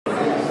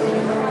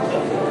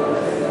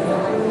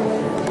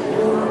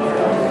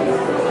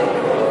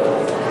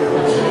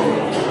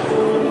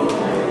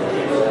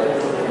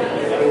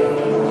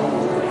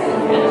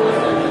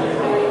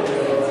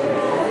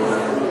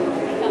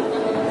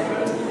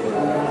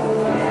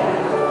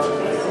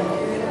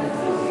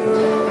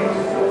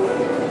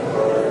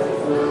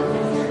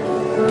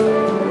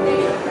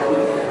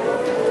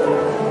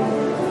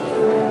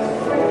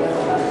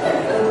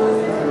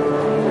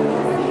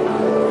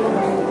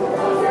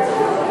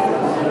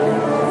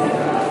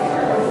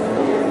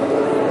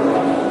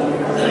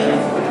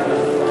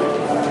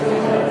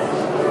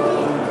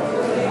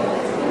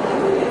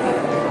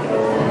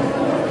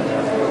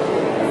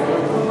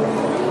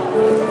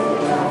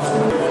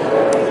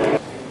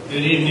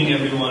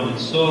everyone.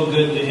 It's so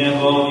good to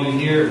have all of you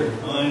here.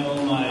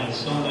 Oh my, it's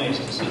so nice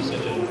to see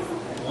such a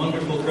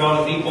wonderful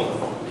crowd of people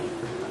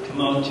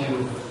come out to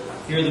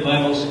hear the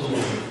Bible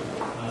school,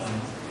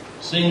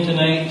 sing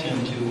tonight,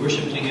 and to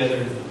worship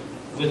together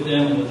with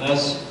them and with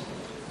us,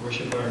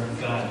 worship our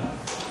God.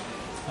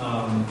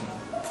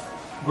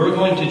 We're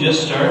going to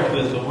just start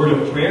with a word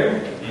of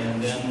prayer,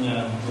 and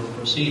then we'll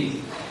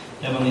proceed.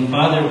 Heavenly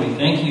Father, we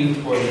thank you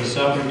for this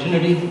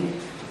opportunity.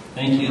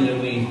 Thank you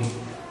that we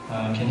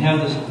can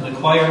have the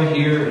choir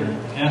here, and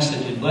ask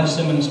that you bless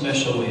them in a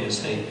special way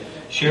as they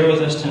share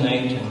with us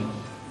tonight. And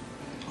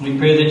we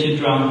pray that you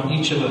draw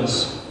each of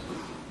us,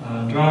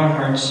 draw our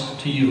hearts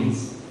to you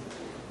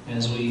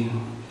as we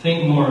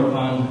think more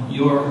upon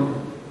your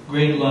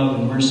great love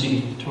and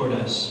mercy toward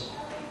us.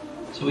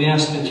 So we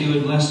ask that you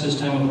would bless this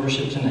time of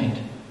worship tonight.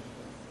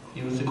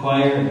 Be with the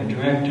choir and the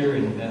director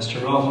and Pastor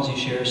Rolf as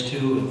he shares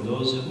too, and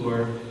those who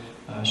are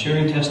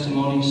sharing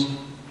testimonies.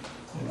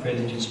 We pray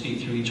that you'd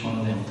speak through each one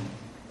of them.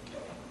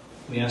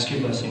 We ask your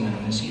blessing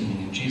on this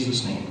evening. In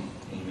Jesus' name,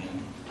 amen.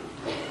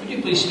 Would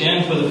you please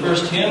stand for the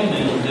first hymn,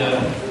 and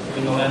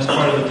in the last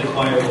part of it, the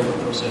choir will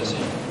process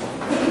in.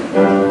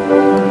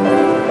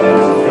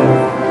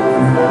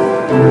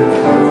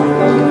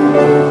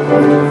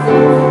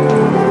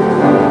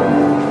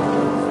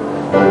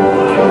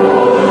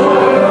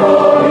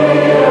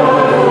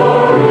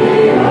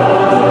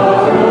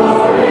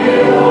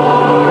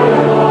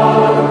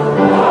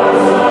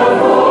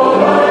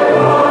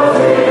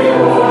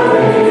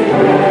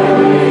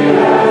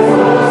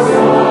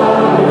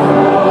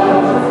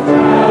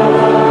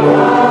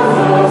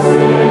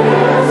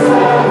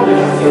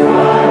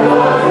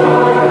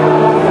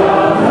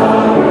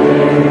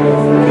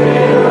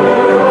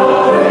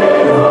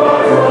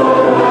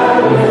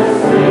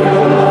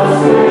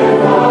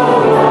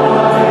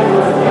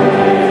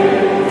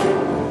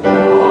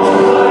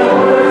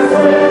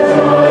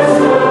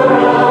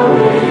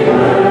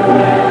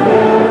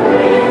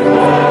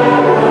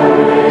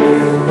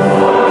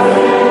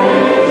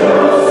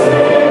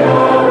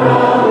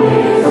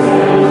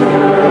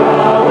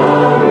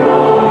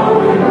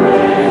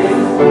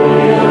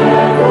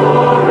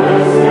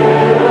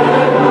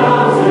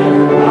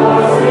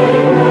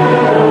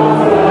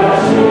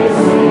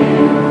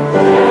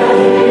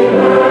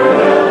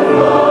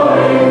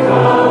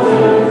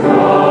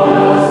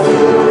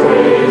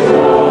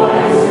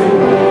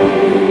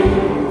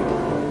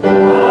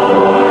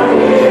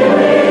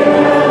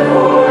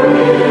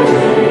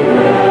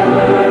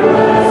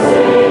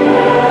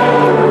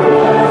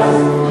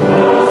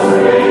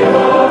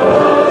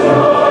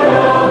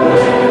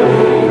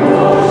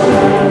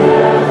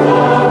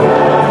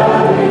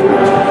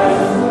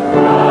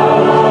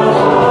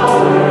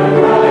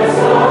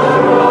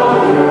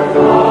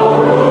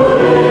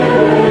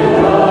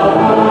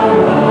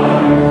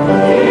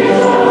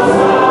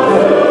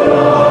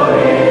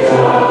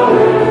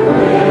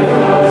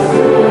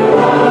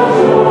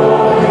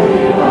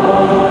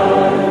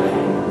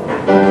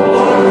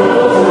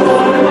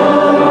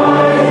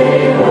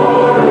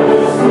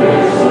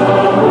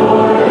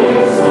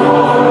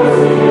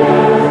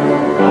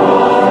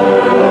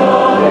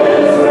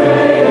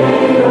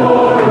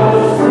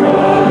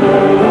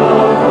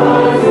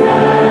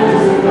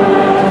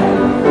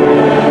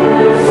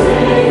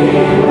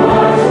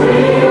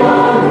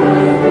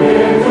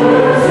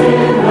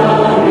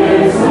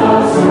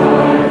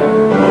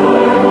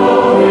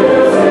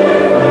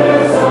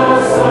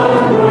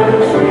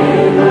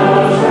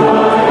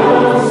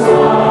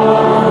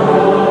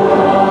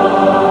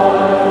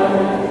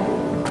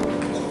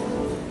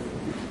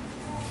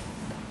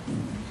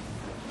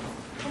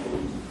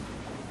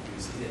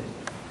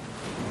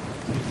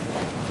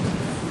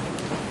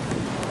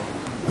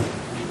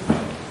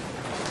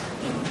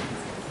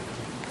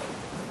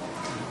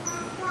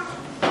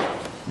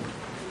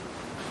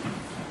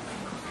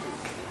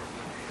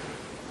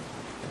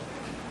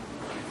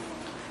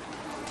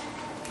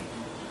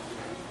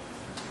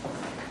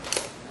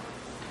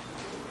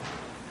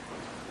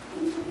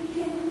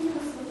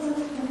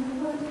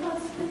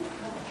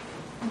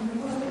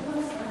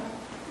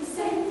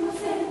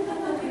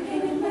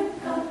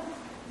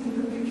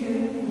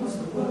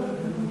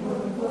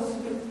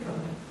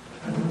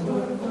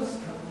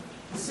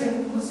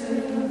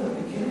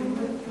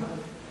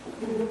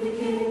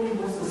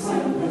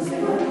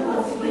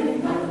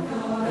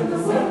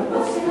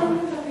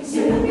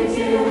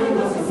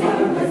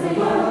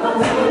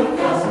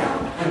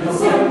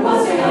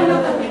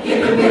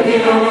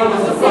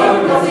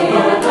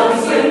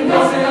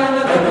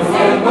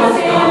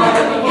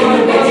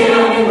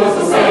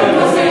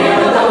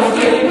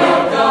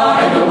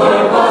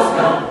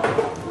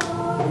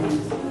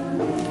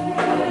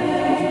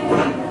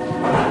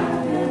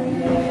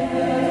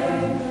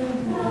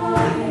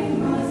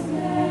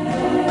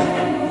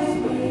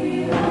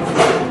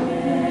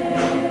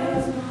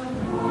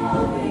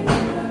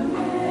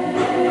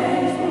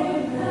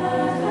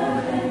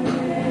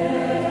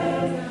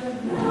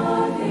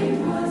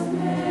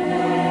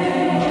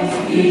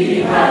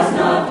 He has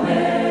not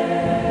made.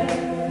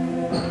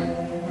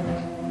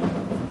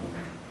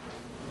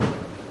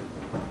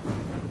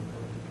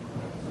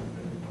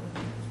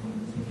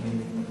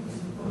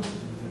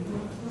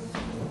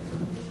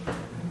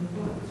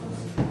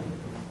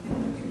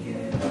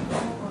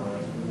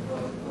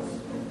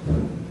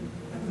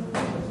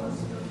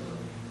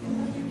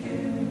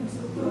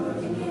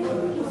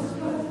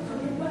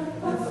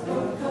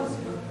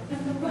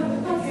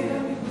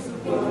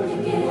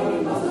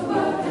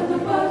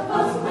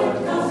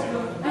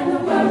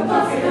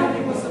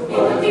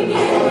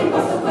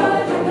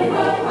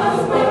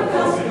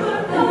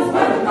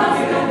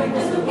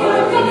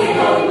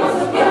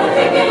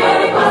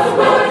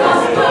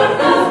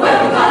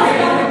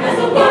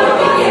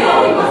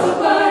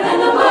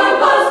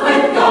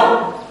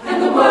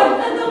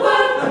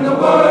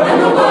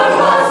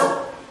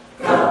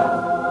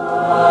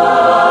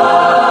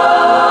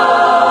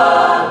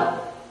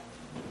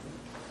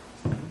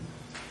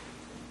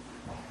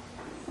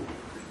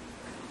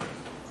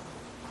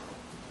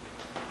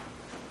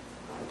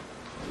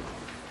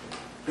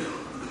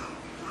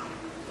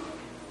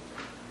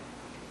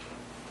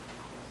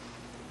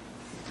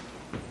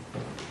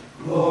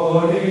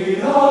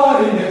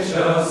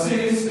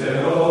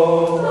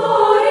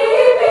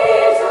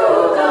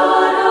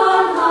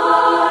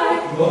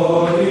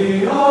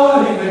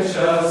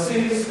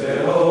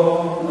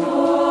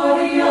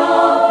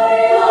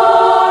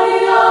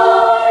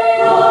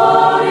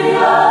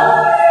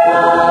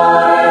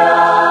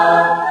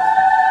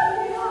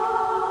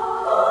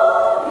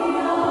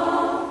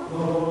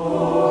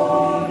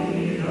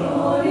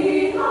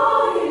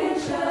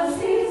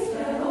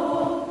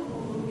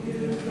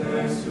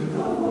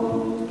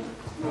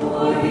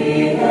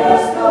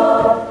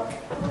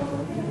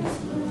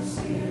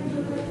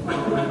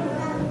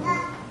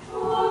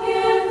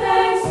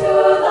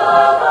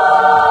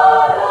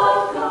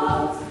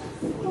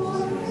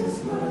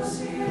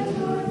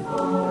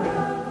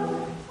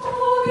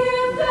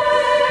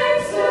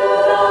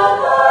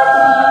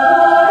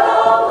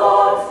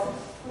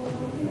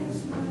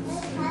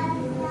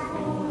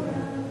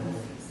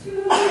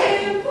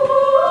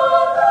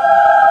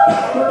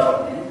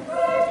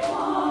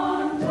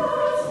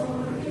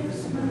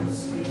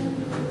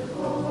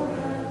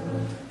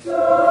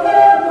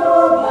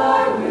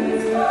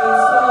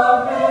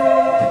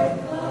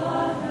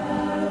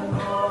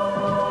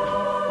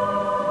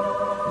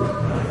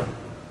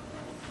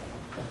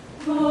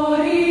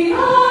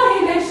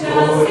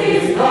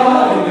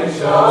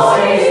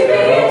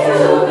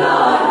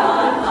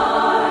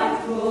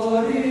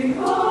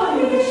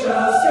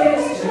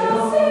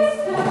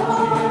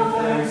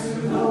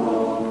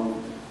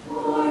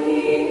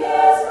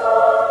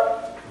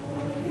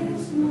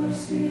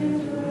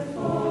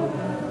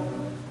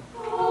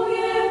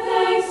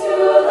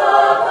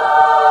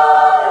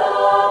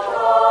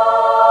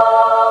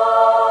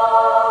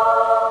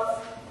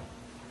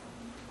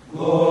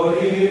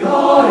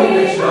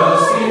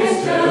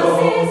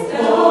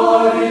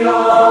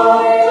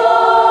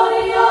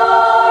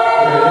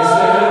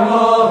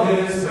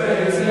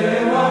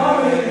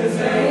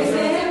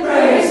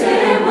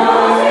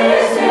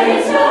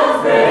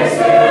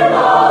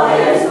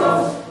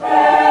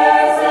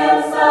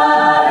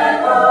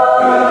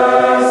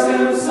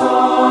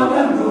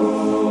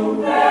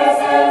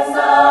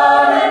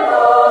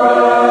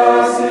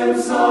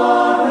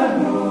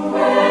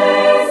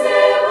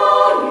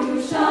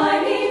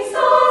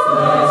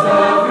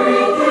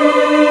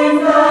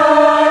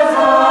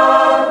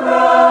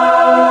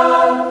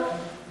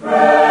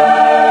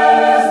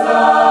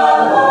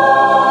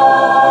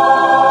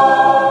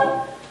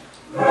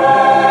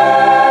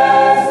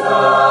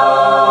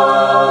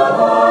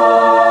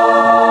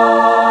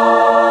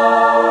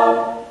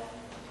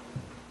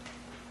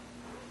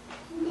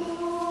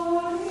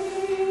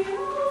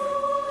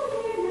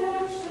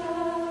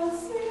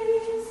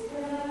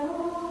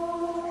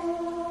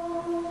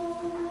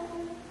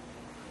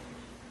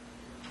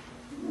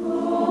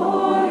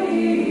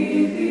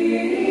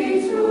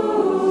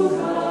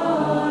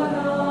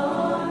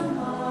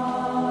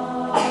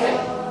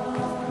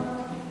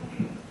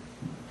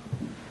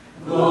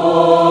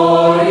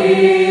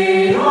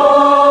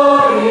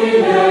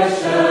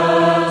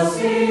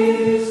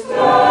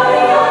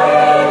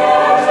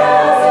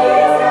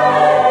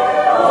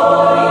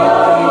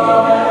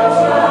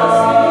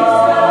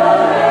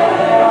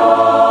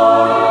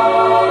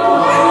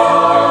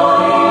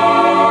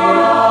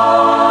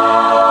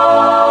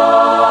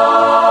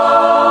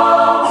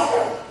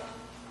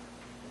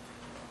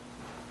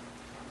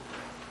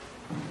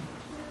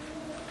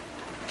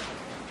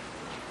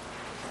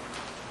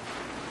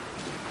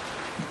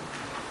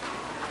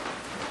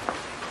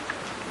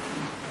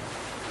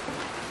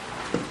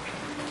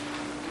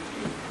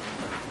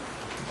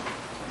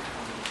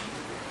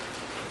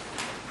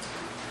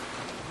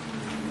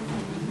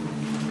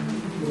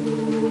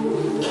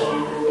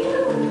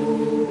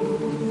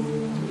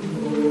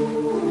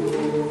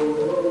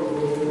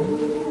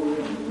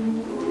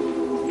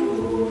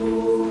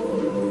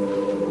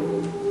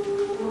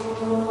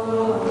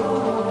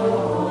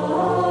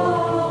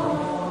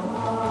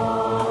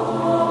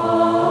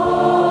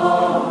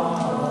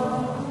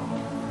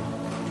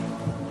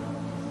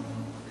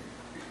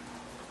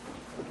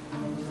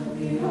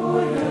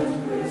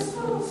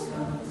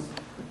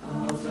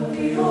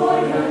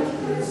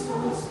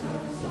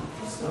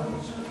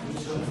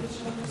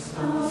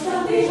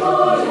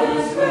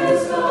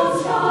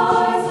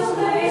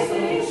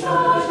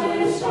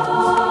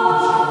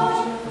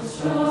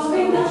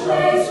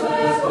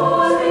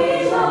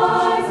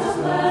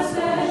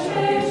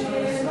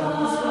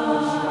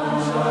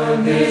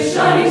 This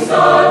shining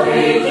star,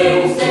 three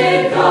kings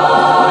did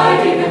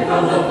guide, even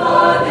from the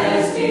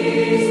farthest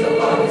east,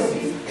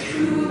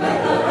 to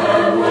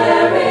Bethlehem,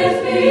 where it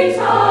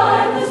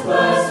betide this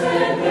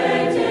blessed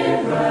babe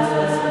did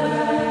rest.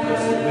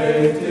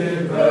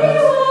 He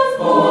was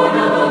born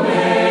of a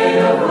maid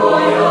of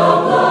royal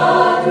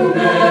blood, who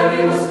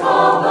Mary was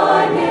called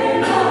by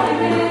name,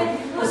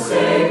 a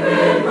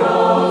sacred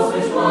rose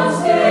which once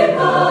did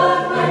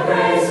bud by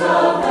grace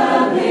of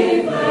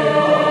heavenly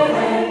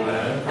flame,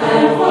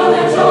 and for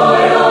the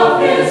joy of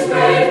his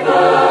great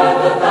birth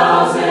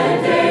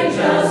 1,000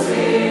 angels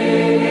sing.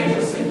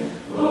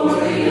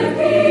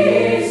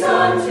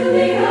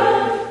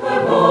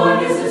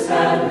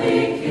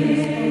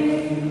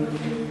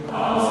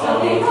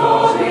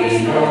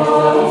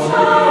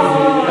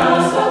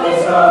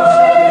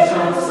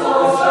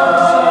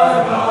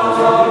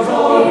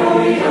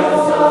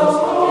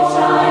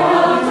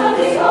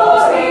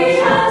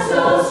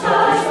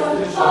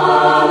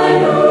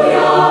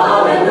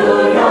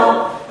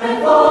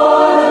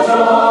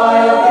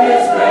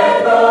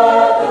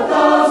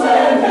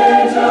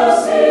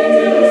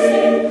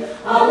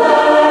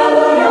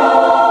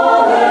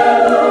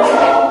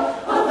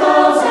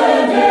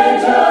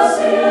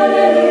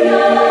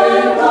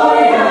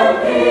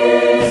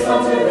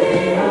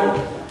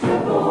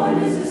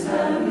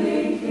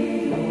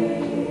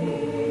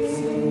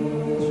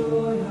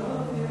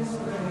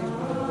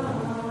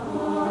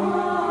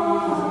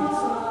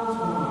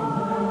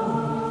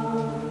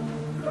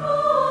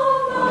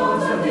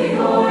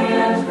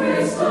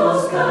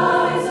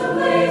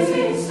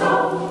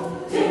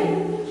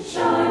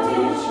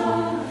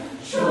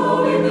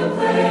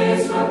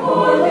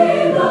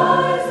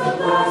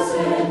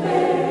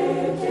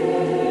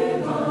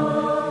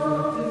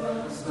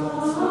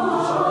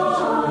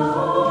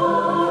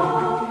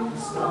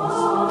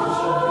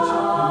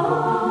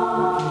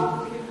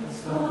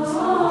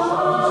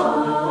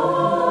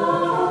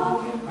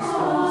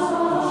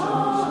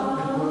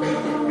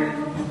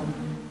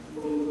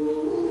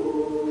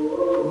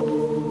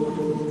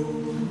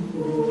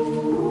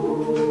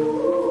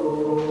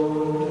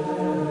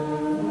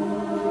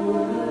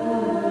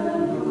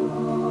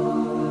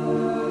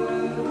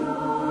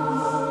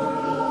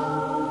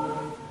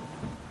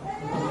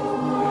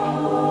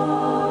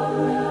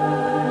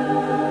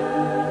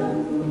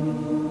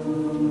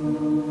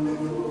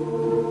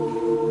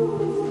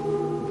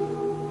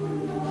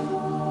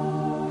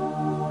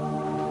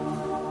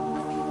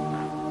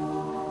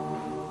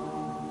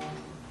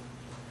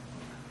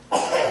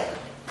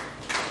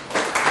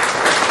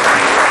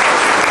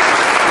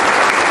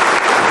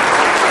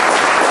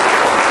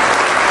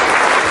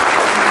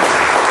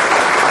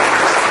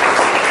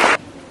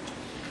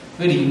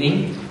 Good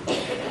evening.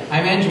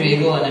 I'm Andrew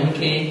Eagle, an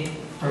MK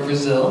from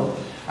Brazil.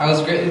 I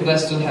was greatly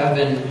blessed to have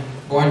been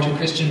born to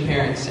Christian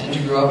parents and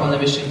to grow up on the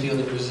mission field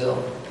in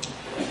Brazil.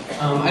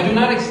 I do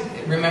not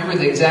remember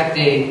the exact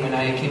day when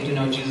I came to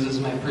know Jesus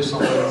as my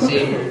personal Lord and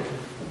Savior,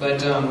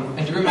 but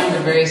I do remember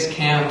various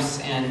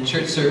camps and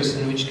church services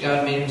in which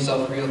God made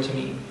himself real to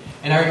me.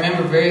 And I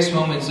remember various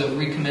moments of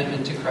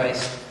recommitment to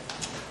Christ.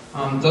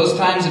 Those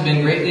times have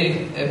been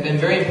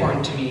very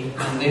important to me,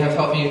 and they have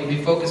helped me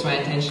refocus my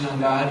attention on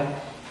God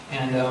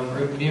and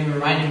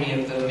reminded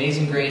me of the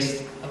amazing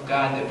grace of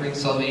God that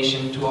brings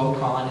salvation to all who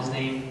call on his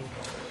name.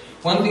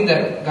 One thing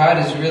that God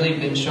has really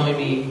been showing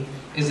me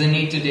is the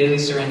need to daily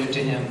surrender to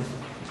him.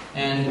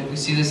 And we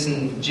see this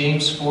in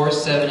James 4,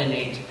 7, and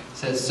 8. It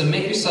says,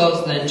 "Submit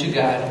yourselves then to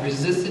God,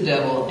 resist the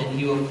devil, and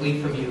he will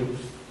flee from you."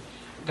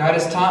 God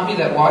has taught me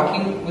that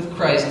walking with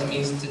Christ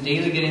means to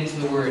daily get into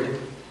the Word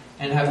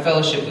and have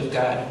fellowship with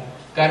God.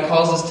 God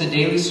calls us to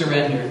daily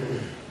surrender.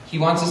 He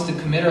wants us to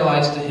commit our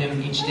lives to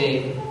him each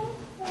day.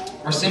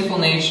 Our sinful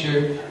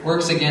nature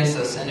works against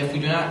us, and if we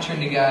do not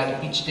turn to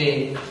God each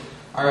day,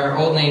 our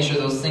old nature,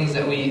 those things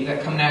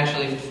that come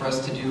naturally for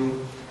us to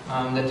do,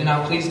 that do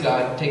not please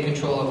God, take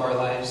control of our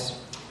lives.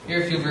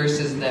 Here are a few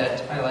verses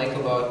that I like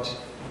about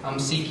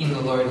seeking the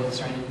Lord and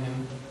surrendering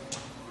him.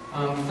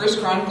 1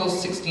 Chronicles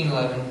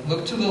 16:11.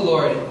 Look to the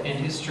Lord and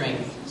his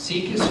strength.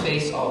 Seek his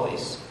face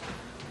always.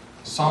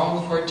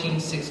 Psalm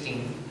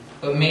 14:16.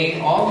 But may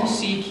all who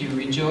seek you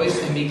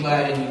rejoice and be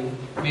glad in you.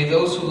 May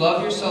those who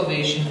love your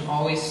salvation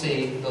always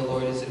say, "The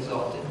Lord is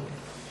exalted."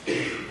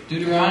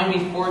 Deuteronomy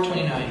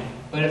 4:29.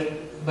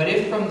 But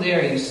if from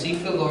there you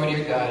seek the Lord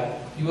your God,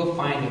 you will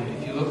find him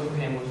if you look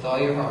for him with all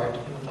your heart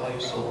and with all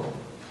your soul.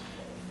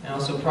 And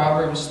also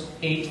Proverbs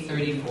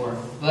 8:34.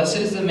 Blessed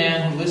is the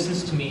man who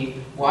listens to me,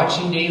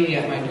 watching daily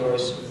at my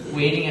doors,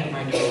 waiting at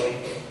my doorway.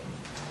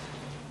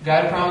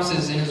 God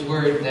promises in his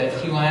word that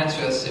he will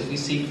answer us if we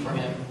seek for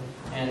him,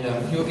 and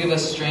he will give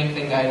us strength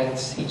and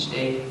guidance each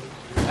day.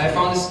 I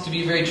found this to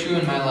be very true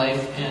in my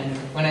life, and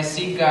when I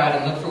seek God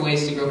and look for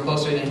ways to grow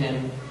closer to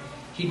him,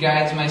 he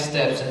guides my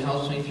steps and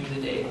helps me through the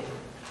day.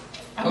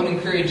 I would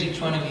encourage each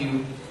one of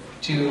you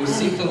to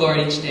seek the Lord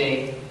each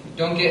day.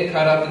 Don't get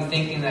caught up in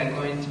thinking that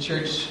going to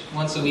church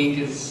once a week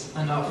is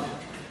enough.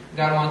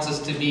 God wants us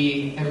to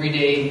be every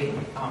day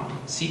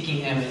seeking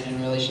him and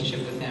in relationship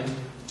with him.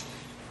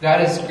 God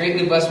has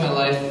greatly blessed my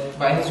life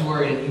by his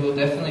word, and he will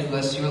definitely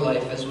bless your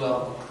life as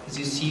well as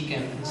you seek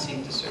him and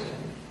seek to serve him.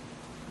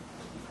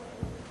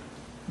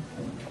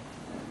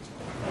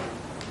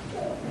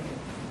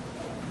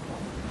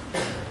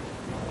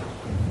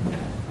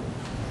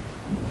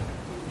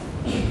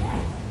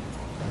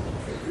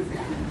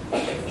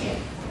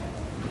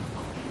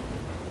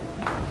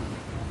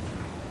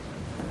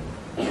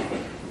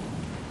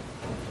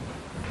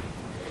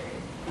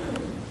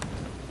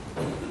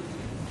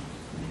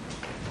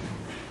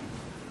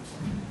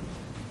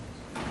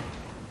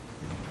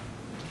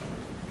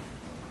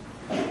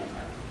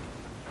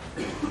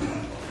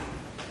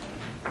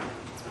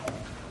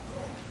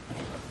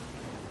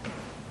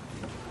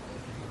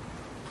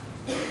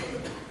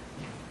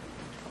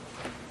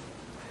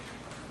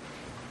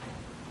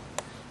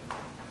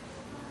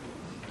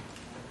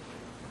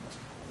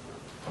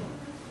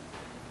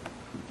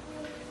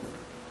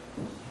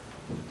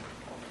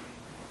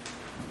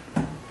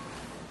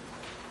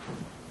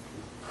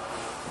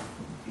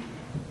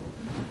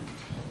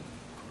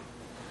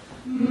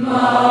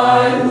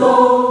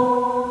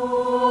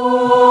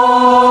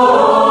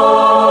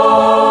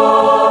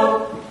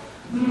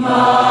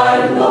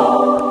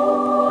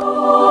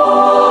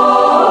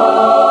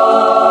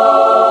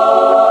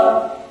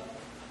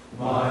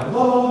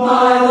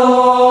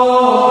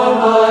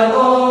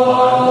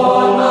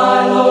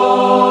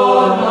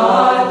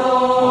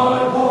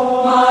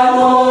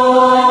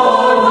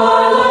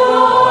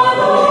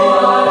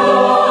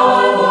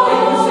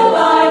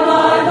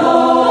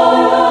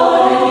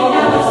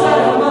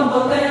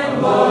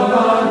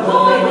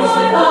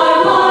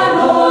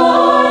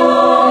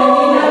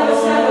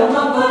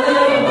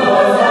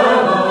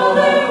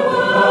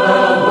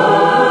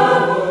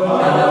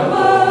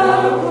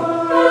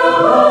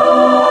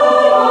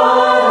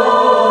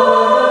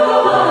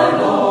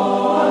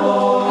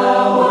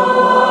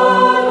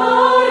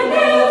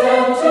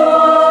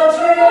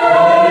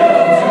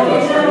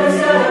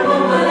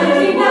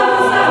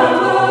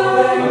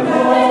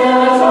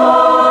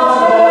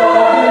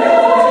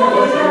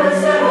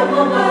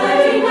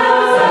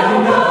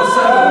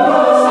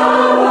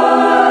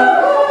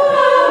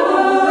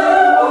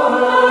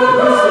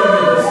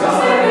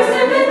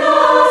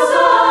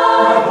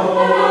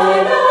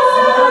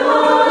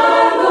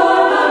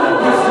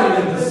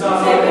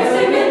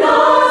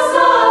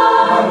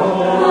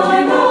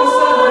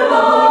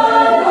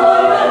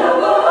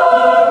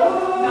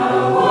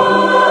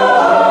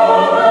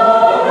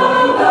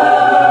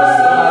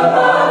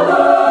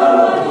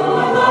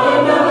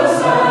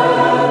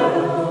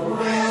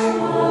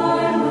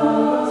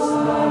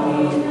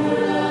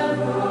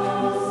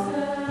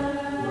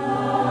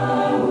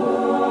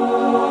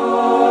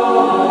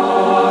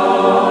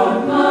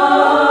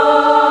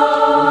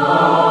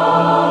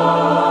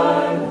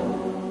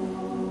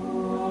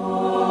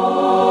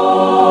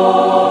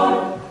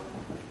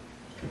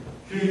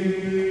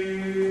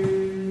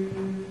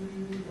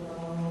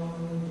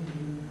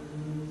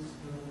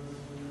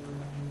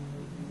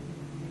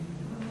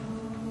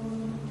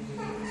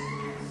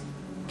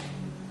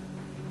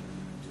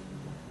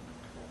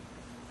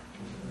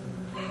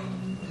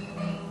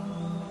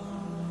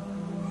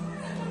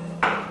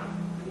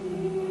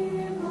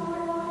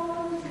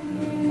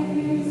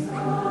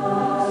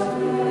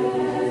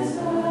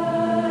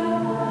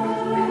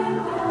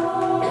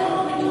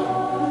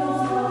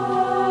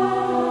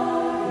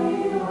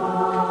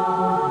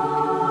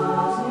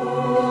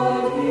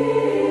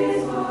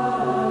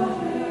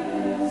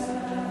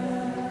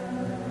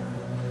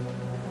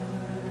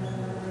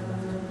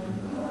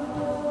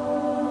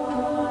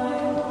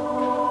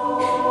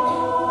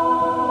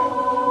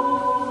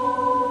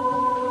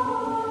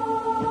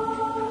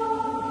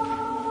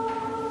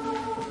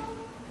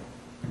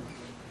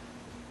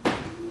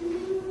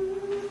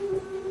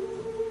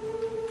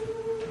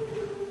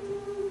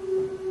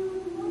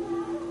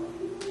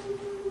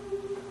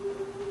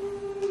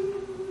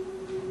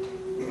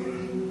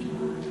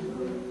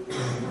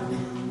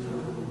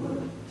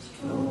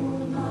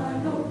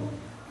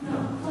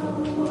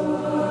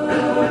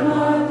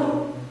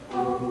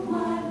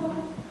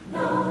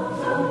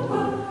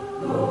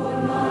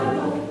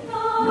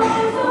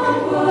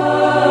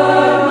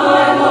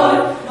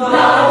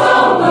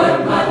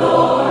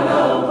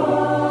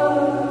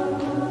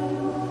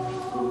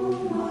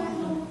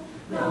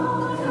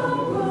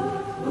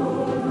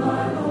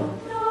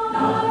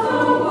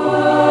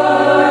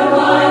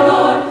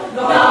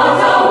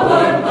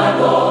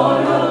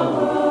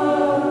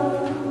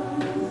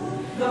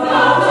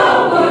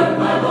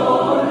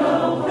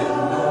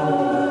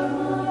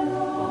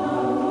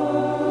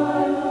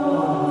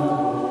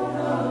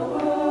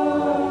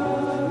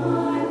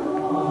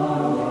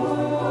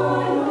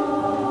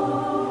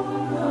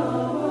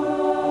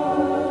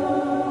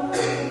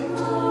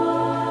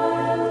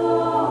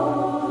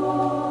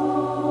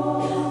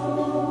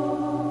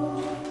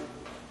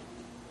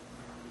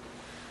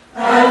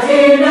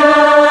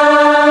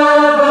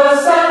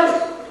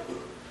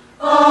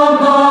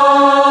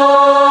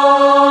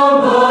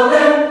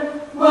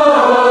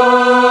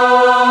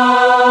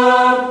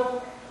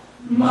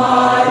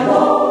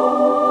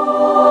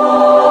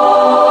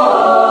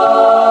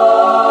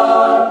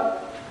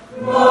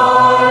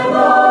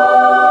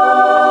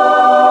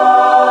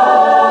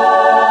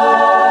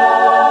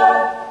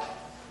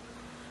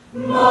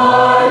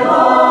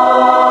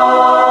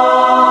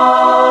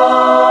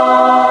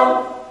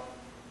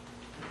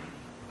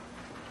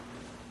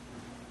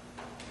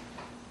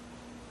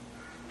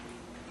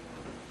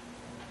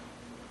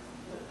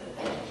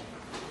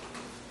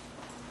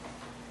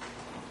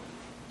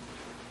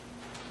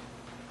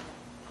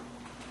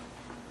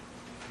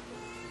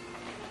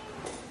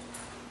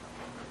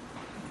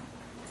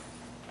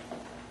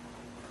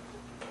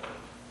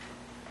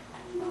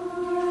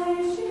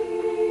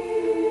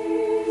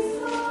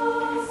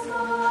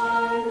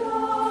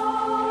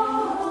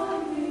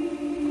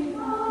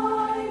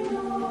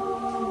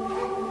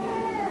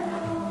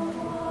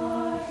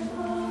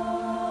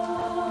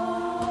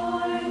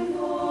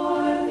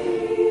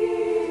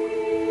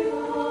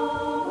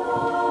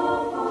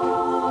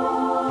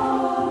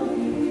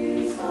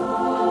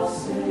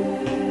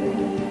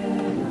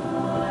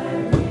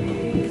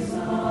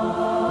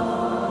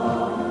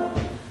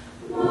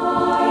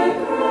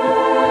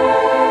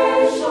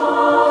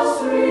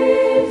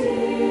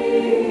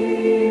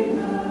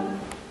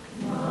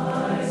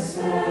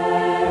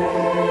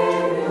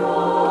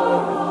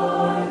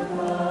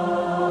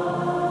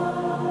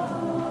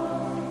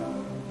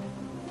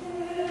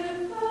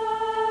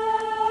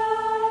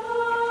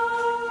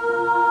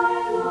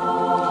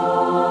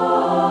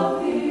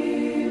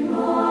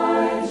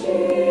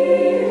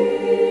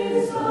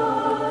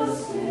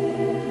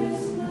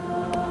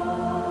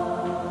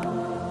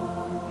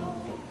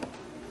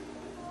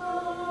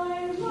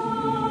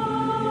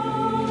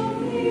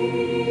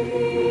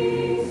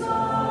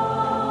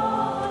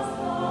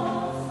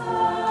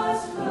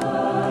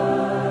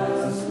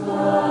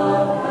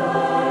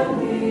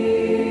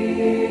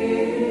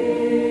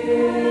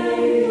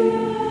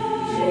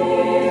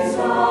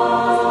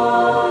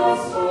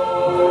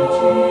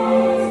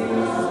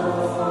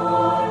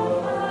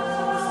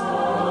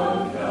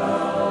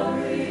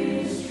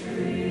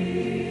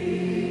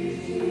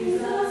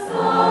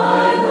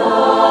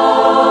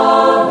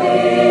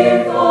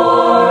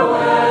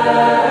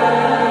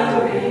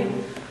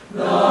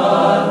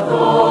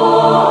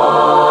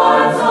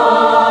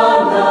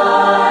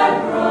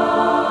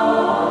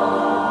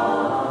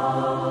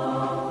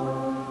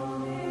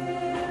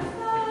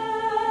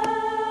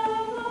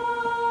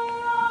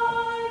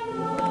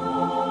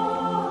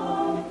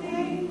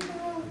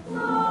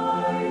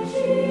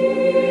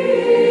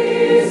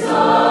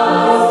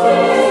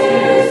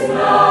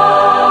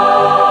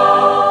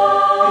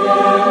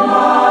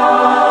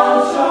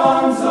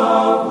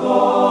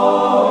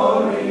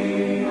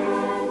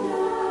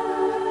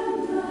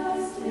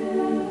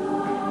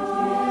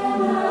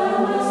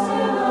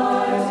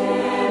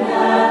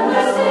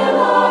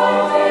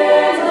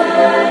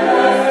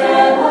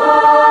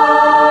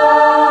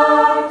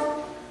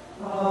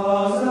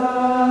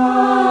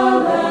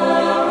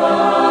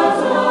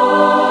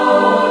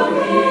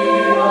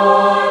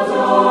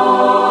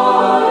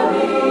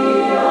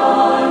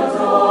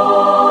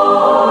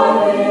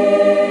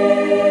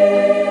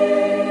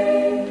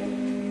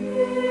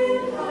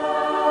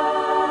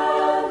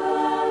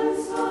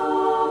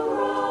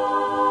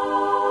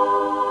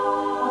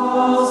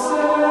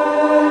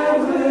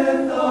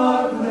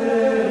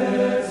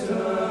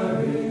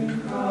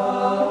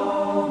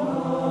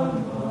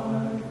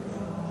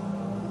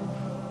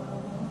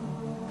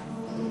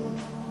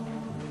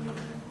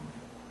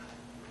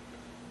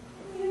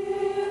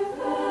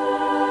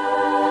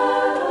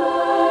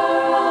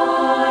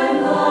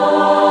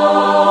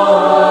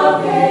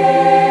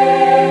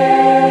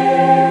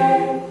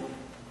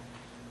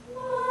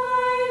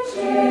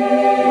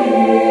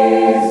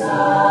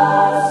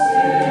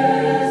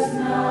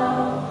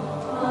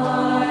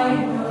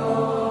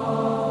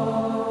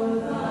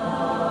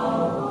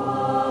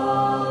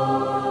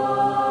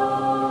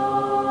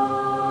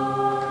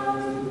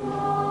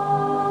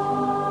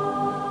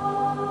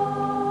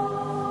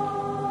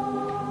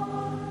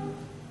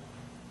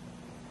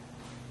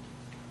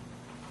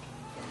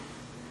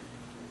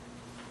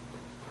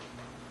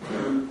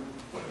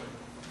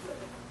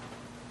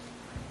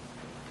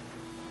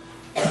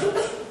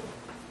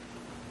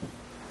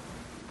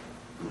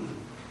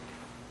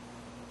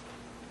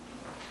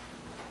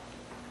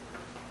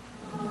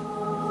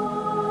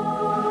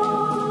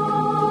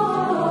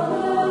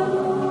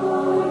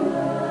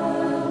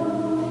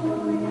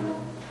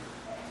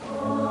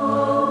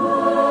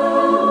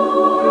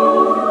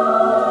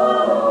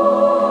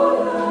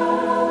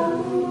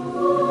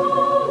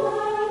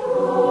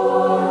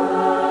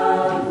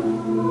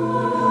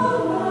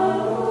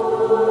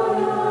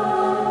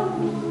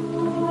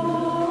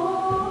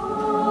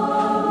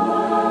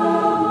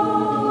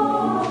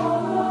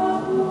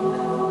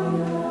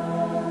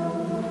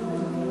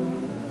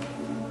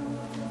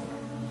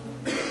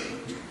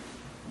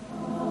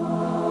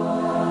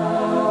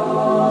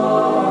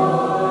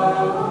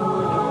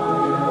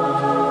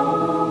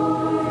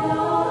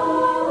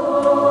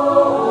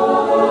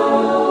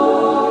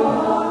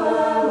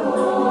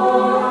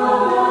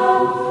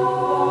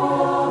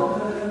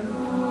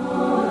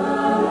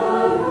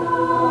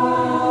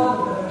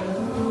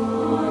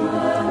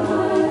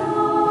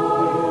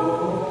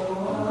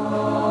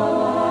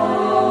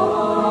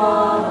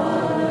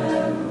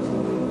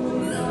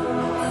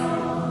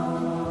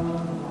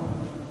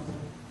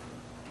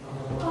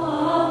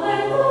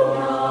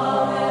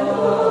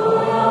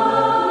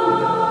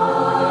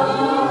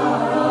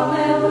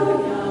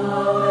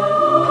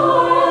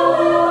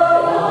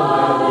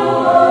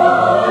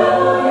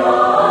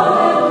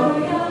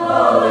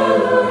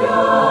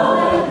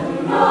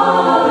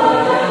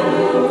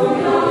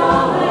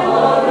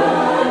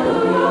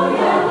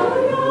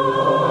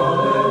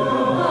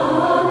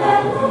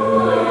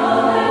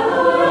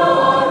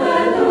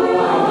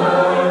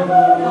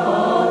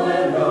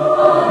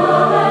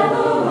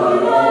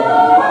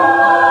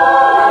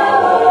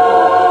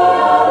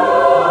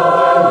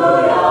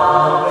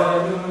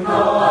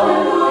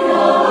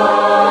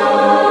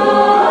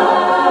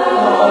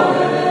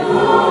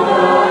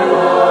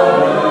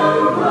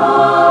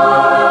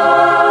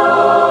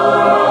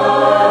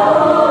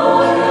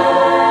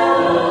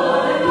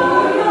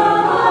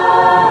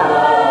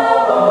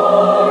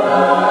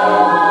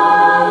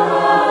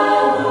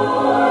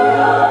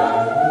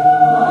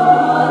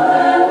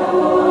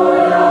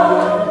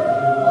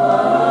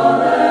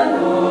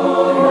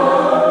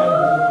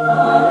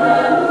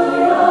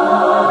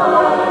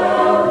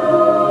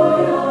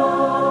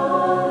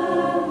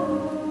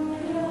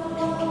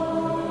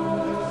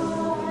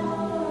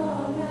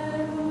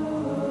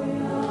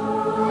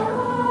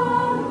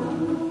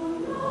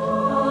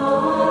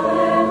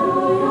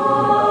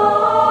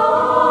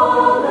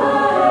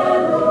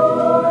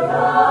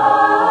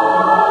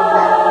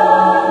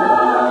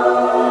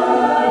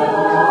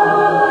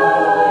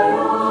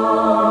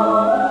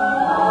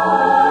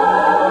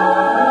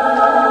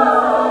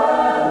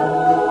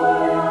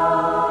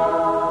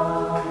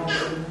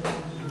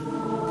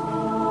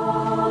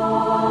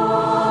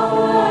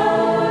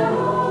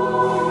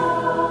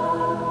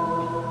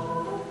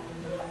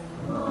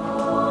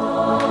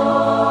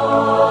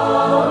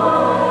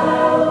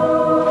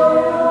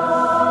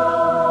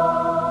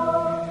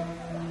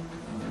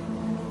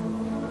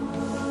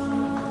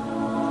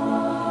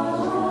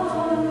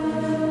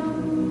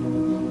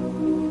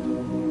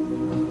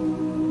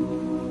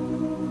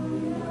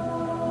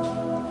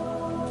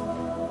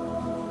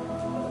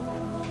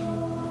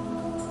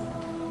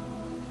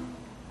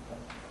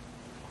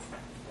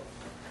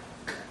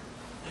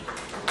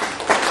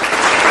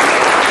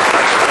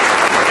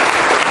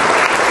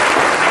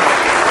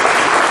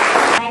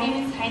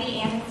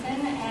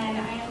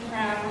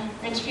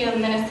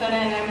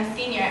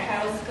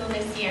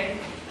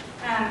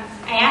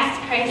 I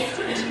asked Christ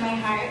into my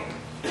heart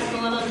as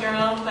a little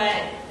girl,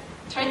 but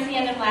towards the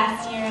end of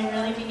last year and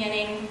really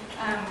beginning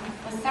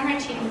with summer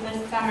teams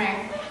this summer,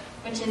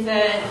 which is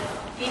a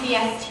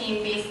VBS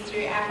team based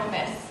through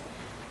AFLBS.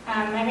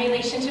 My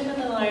relationship with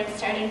the Lord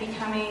started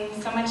becoming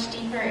so much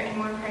deeper and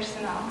more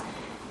personal.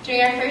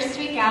 During our first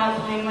week out,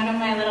 when one of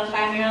my little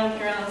 5-year-old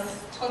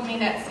girls told me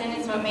that sin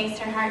is what makes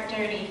her heart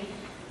dirty,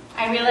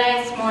 I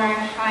realized more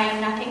how I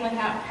am nothing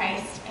without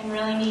Christ and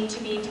really need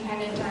to be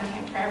dependent on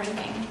Him for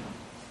everything.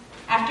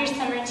 After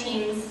summer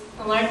teams,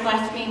 the Lord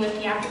blessed me with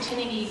the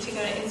opportunity to go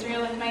to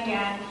Israel with my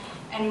dad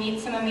and meet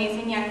some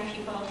amazing young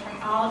people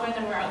from all over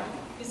the world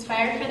whose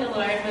fire for the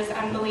Lord was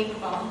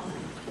unbelievable.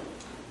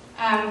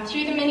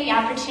 Through the many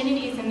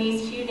opportunities in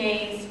these few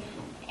days,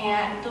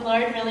 and the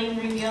Lord really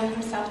revealed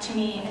Himself to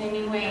me in a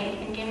new way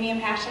and gave me a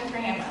passion for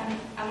Him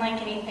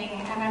unlike anything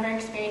I've ever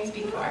experienced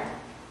before.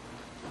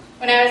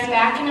 When I was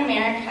back in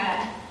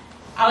America,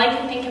 all I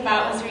could think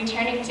about was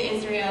returning to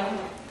Israel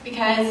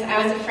because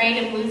I was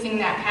afraid of losing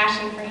that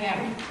passion for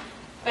Him.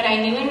 But I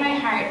knew in my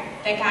heart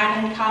that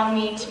God had called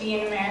me to be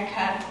in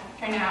America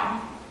for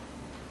now.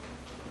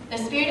 The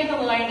Spirit of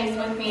the Lord is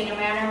with me no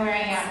matter where I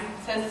am,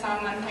 says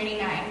Psalm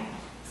 139.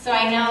 So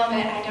I know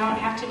that I don't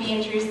have to be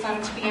in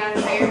Jerusalem to be on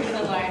prayer for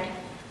the Lord,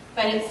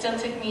 but it still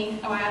took me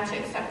a while to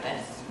accept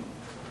this.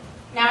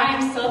 Now I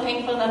am so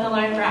thankful that the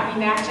Lord brought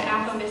me back to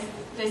AFLBS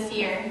this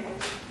year.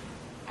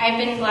 I've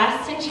been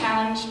blessed and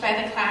challenged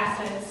by the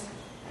classes,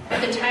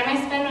 but the time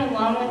I spend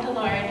alone with the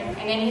Lord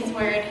and in His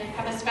Word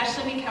have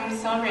especially become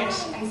so rich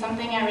and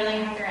something I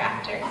really hunger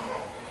after.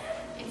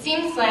 It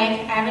seems like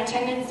I've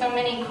attended so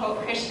many quote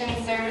Christian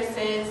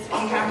services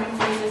and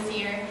conferences this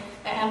year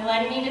that have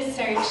led me to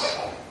search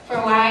for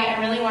why I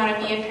really want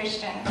to be a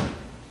Christian.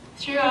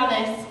 Through all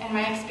this and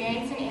my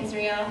experience in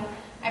Israel,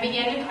 I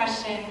began to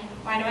question,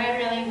 why do I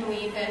really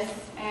believe this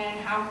and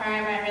how far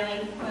am I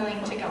really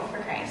willing to go for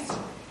Christ?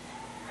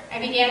 I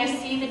began to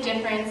see the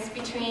difference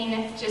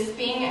between just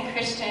being a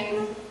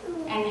Christian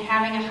and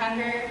having a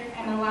hunger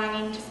and a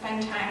longing to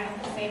spend time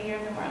with the Savior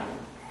of the world.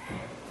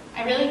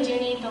 I really do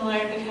need the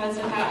Lord because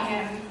without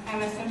Him,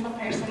 I'm a sinful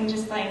person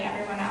just like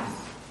everyone else.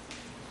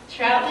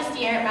 Throughout this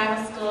year at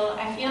Bible school,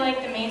 I feel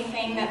like the main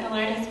thing that the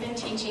Lord has been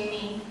teaching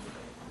me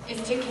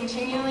is to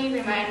continually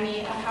remind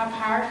me of how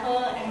powerful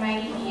and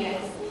mighty He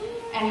is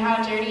and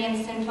how dirty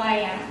and sinful I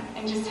am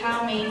and just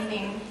how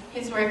amazing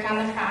His work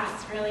on the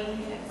cross really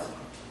is.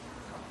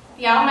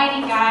 The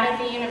Almighty God of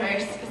the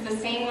universe is the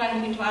same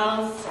one who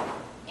dwells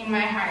in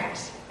my heart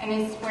and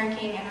is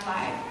working and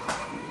alive.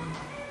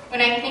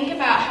 When I think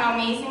about how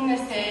amazing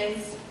this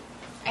is,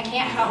 I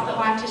can't help but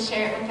want to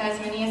share it with as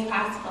many as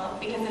possible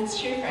because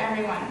it's true for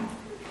everyone.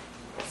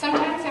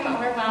 Sometimes I'm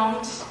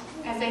overwhelmed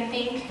as I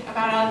think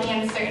about all the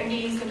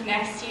uncertainties of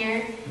next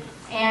year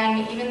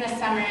and even this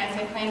summer as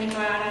I plan to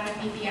go out on a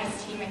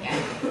VBS team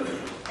again.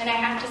 Then I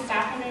have to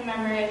stop and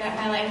remember that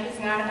my life is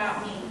not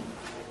about me.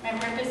 My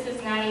purpose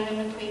is not even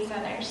to please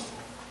others.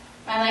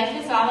 My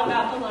life is all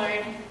about the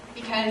Lord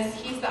because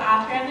He's the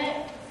author of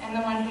it and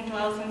the one who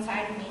dwells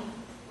inside of me,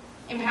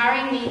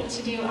 empowering me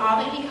to do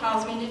all that He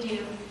calls me to do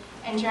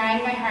and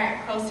drawing my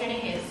heart closer to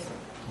His,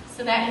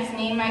 so that His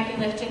name might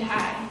be lifted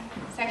high.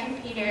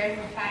 2 Peter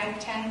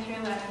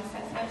 5:10-11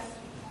 says this.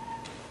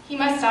 He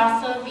must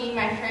also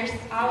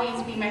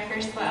always be my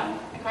first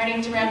love,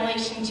 according to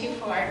Revelation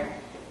 2:4,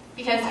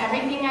 because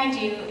everything I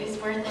do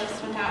is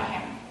worthless without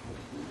Him.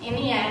 In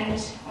the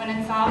end, when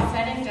it's all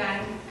said and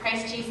done,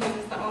 Christ Jesus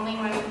is the only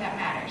one that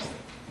matters.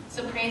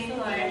 So praise the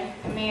Lord,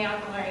 and may all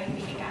glory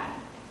be to God.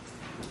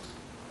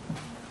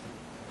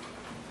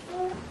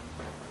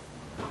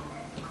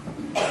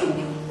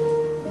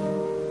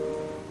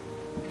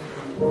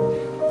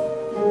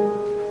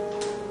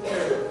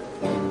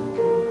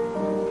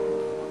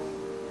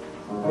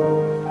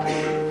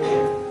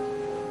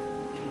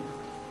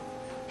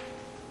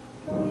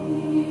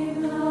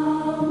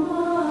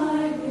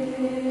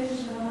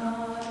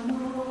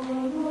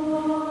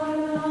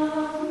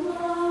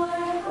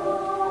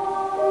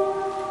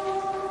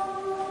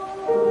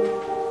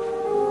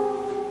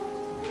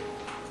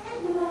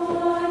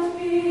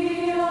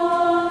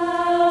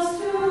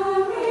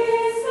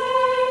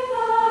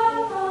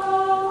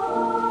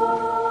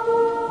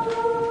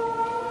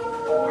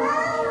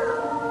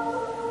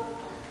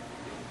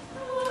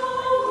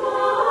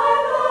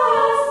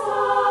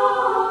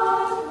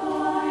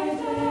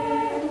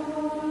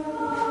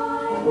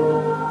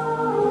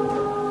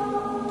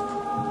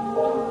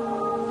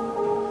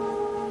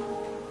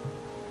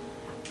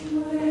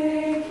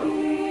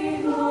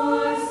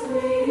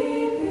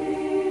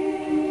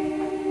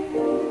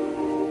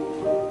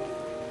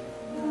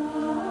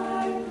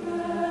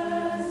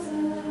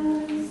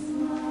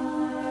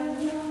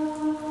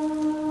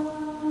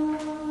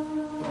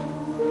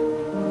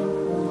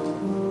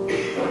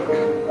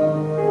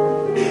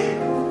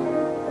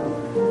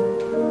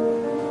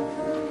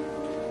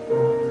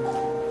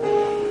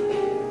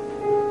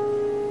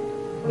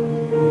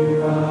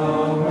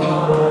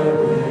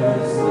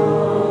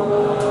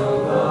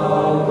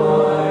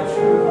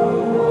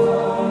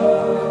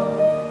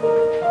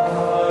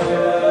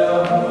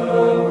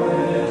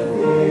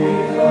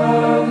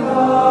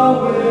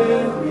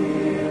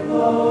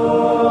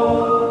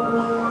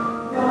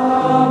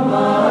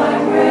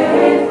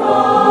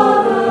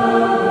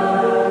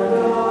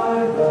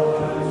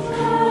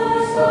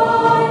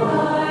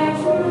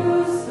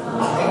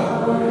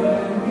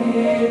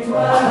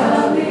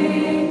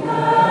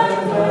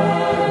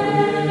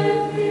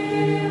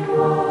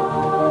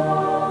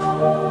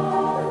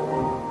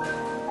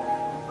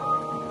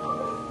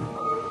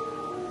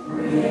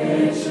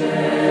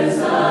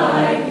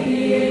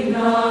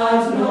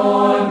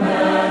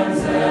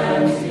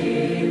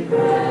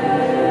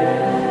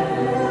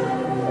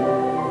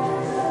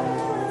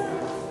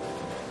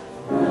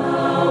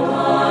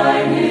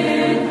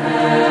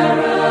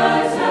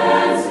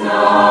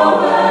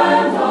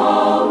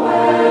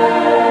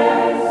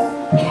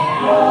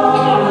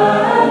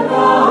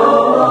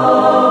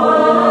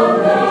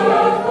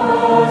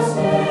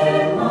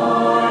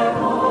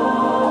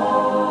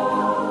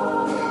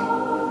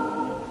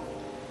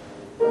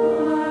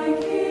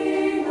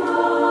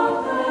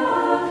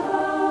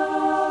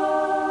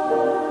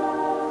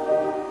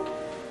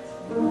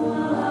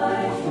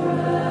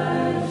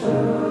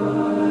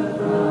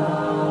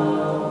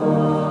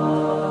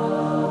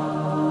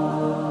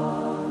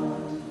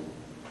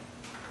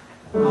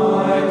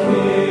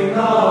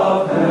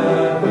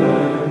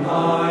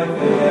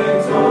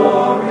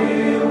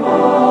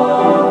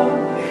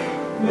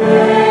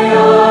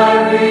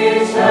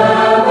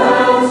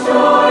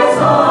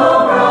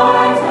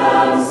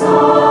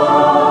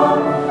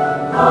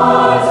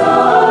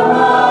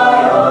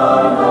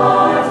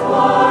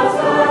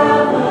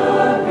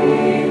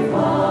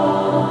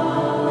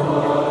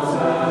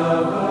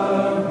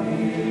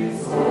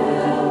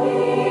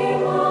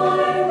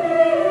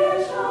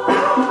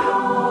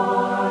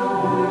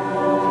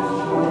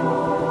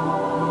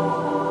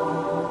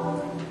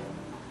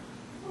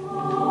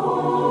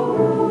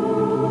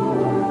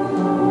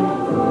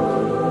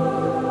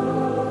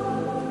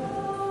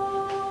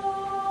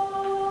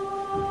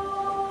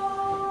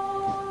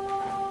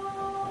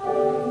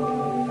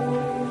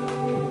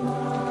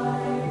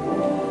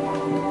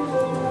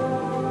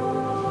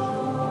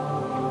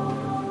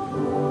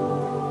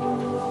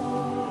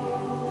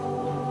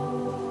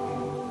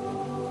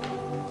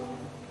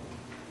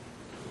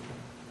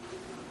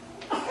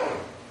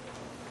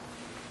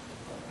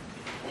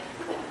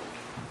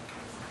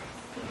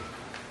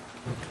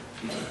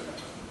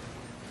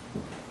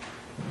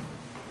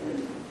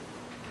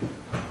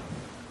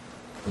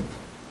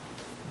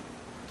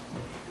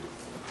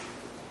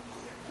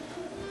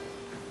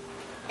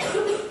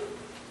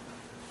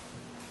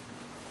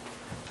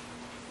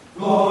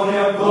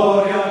 Gloria,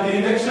 gloria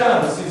in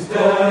excelsis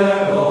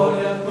Deo,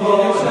 gloria in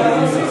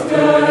excelsis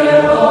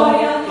Deo,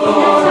 gloria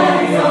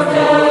in excelsis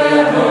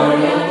Deo,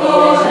 gloria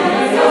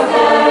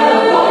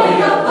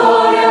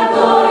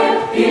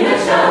in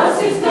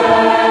excelsis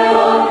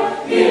Deo,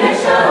 in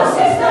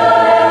excelsis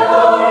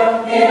Deo,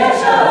 in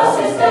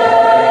excelsis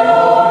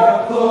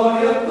Deo,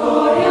 gloria,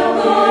 gloria,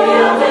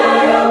 gloria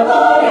Deo,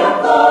 gloria,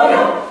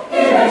 gloria,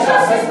 in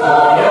excelsis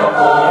gloria,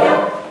 gloria,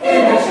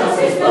 in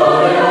excelsis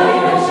gloria,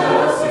 in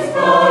excelsis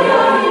gloria,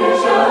 in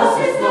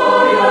excelsis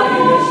gloria,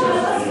 in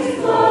excelsis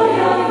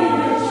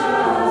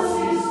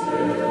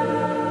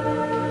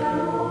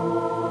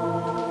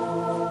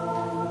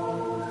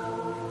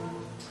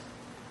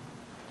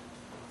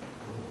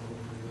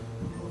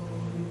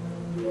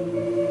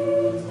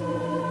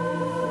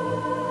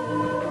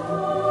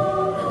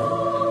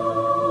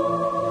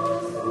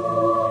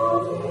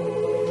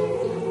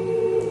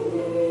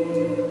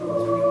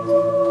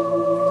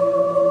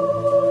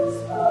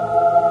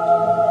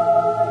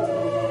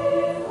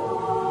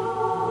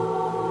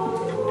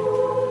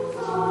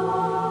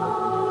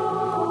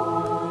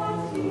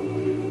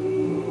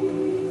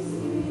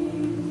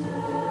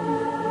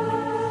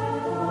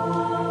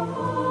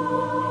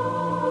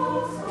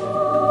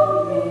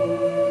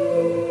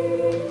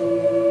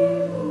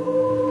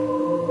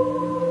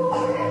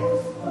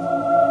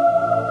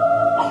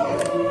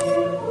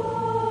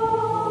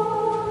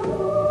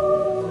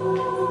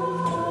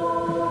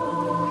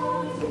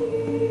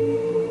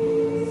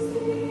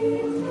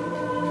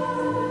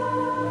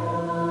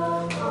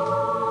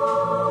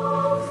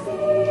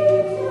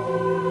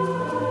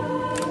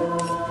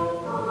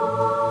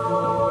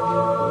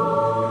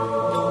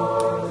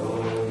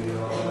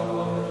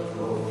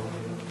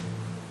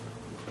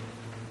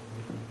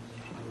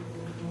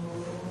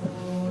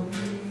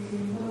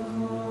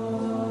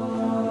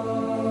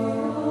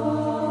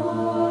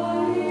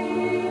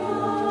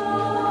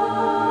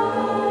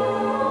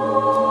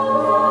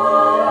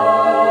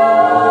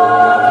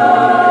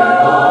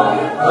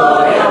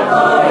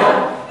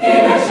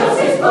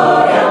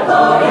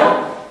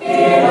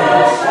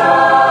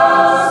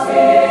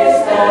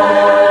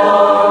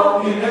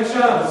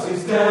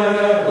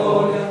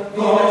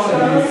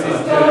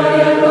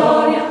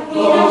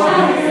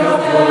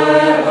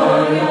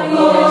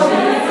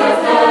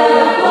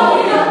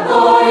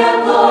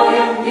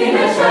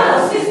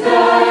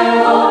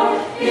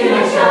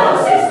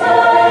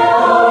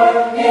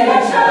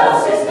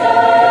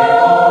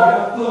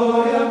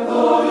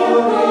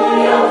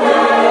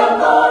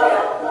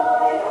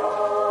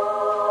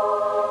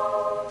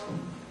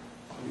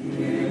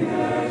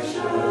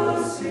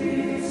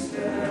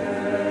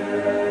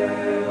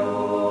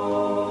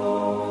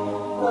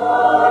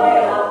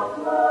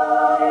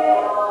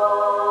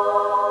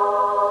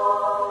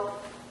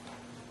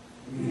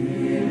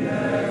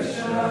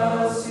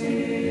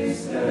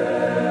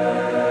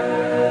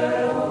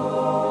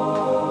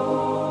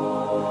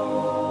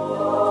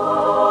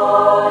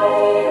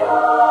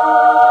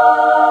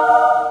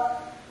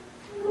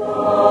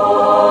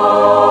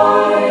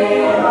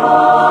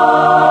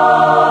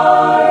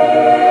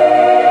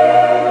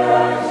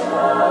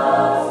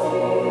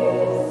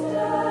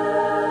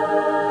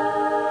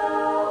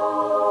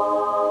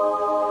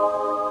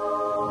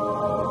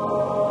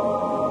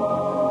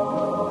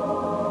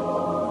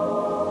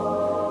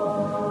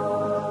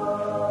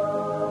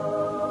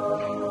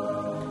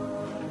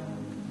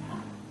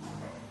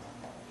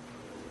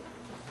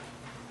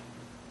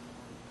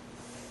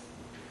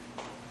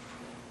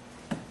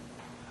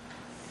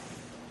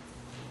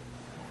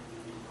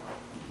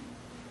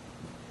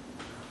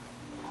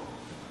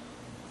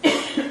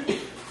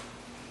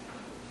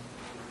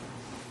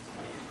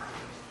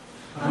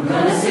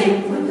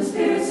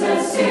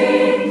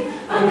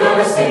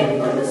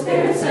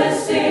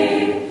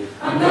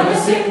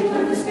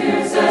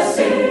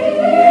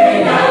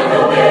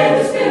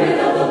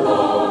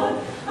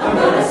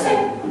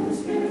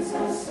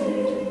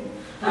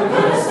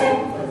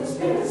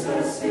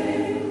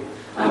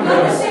I'm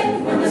gonna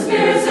sing when the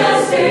Spirit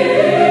says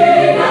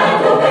sing,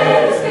 and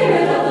obey the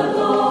Spirit of the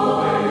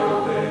Lord. I'm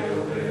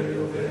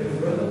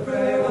gonna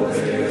pray when the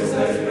Spirit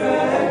says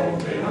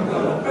pray. I'm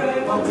gonna pray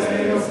when the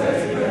Spirit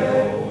says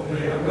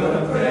pray. I'm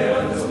gonna pray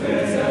when the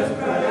Spirit says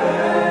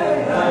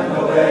pray, and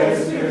obey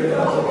the Spirit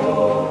of the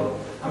Lord.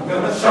 I'm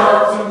gonna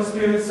shout when the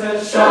Spirit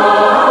says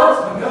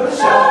shout. I'm gonna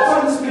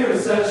shout when the Spirit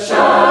says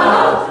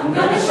shout. I'm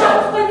gonna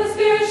shout when the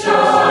Spirit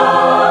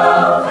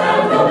shout,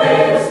 and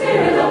obey the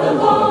Spirit of the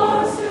Lord.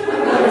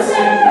 I'm gonna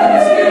sing when the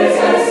Spirit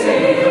says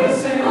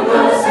sing. I'm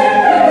gonna sing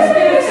when the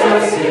Spirit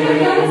says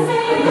sing. I'm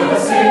gonna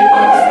sing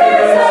when the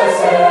Spirit says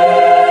sing,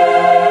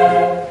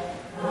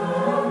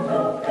 and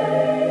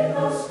obey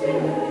the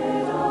Spirit of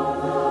the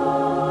Lord.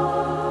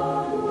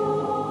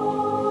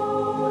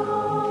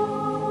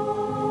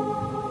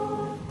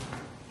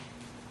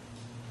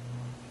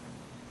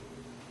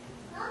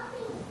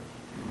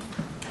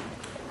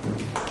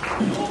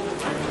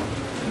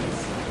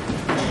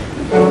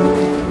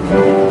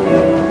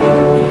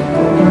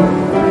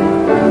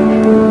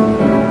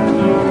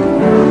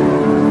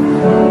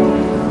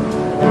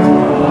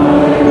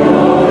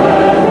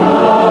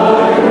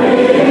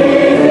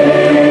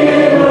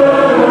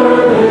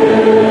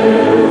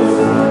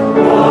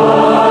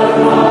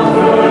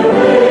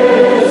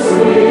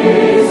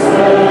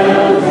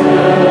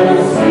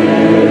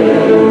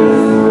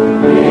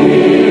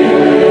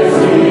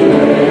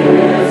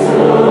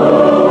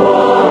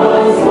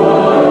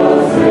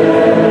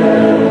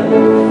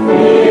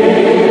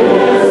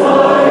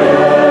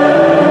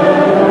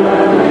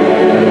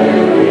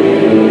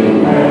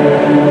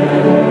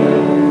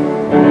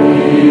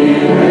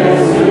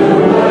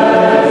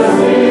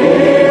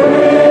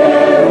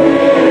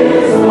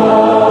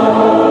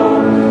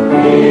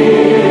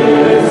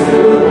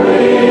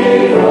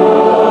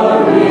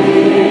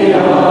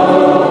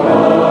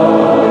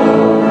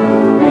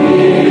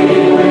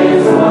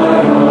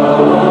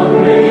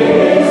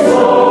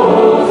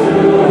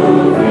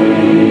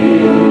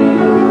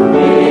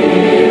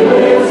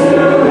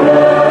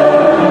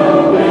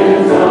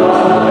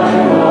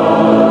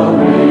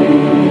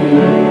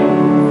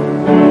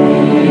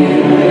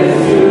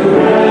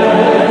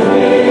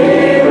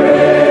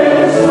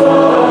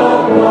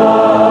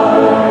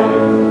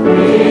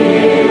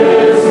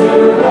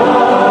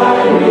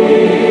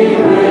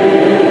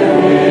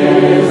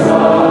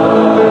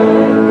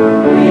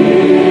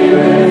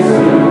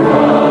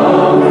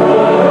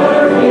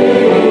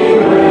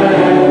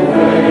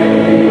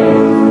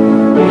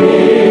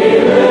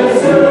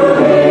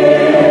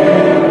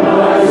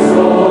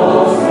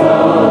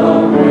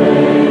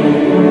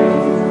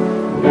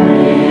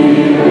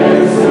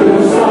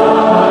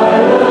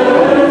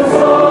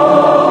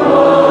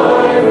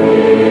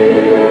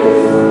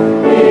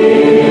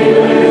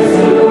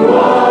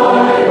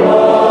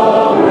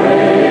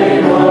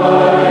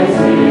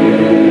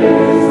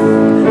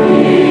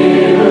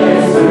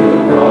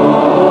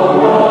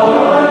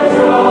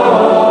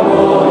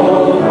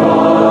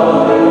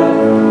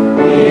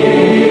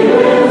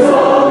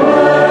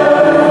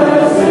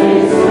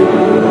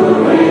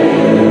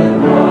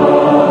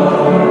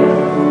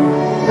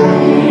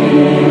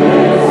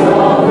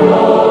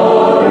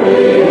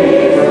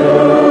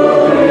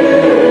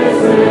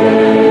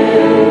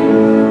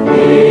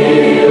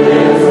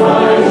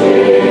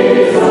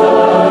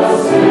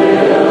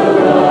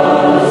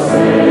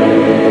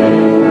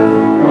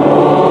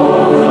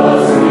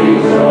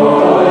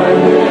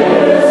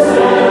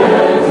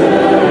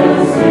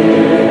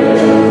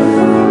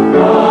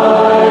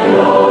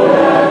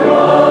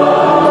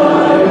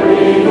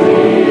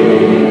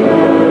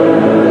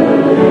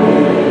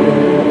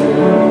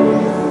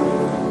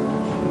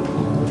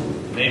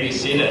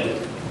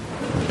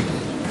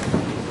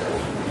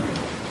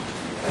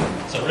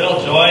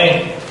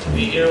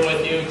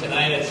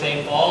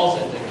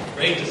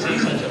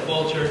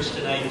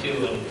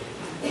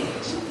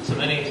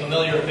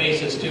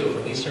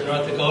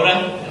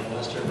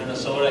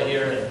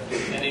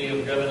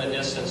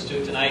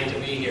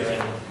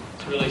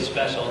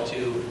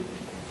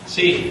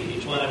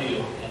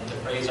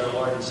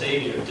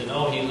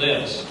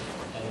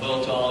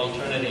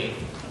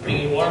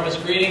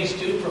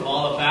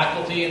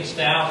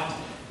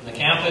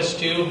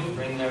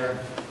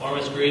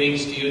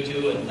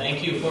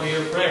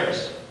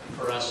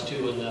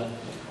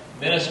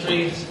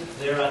 Ministries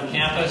there on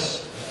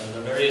campus, the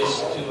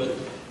various two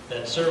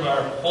that serve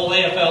our whole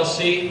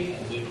AFLC,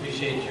 and we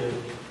appreciate your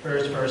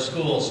prayers for our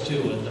schools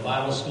too, and the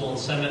Bible School and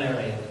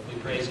Seminary. We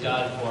praise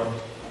God for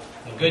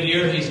a good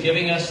year He's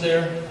giving us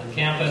there on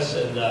campus,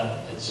 and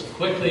it's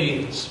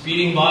quickly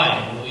speeding by.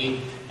 And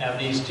we have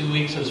these 2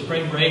 weeks of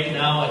spring break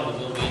now,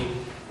 and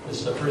this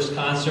is the first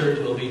concert.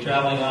 We'll be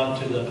traveling out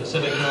to the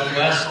Pacific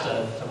Northwest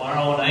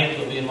tomorrow night.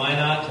 We'll be in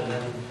Minot, and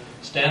then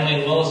Stanley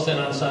and Williston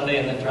on Sunday,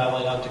 and then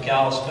traveling out to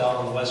Kalispell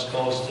on the West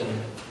Coast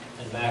and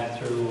back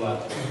through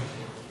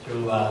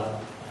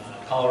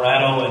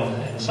Colorado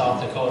and South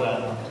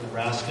Dakota and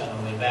Nebraska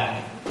on the way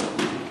back.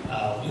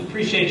 We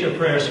appreciate your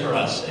prayers for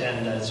us,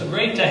 and it's so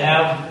great to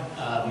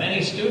have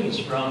many students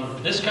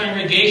from this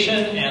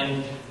congregation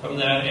and from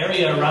the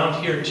area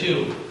around here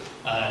too,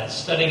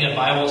 studying at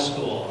Bible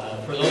school.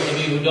 For those of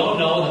you who don't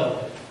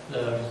know,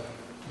 the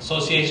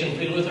Association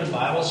for Lutheran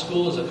Bible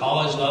School is a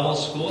college-level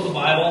school of the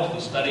Bible. We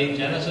study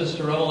Genesis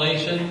to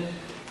Revelation,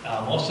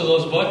 most of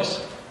those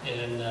books,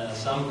 in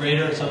some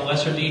greater, some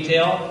lesser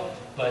detail,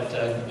 but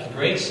a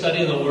great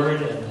study of the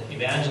Word and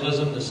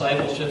evangelism,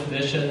 discipleship,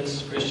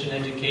 missions, Christian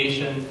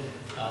education.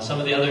 Some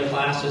of the other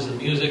classes, the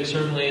music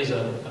certainly is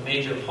a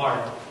major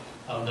part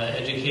of the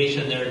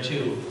education there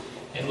too.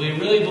 And we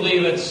really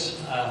believe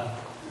it's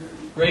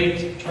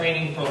great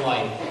training for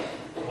life.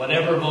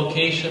 Whatever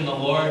vocation the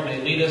Lord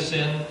may lead us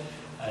in,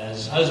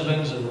 as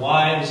husbands and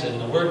wives in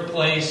the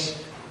workplace,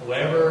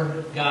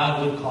 wherever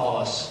God would call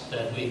us,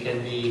 that we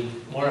can be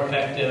more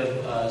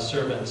effective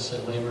servants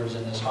and laborers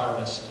in His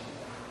harvest.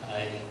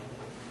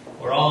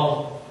 We're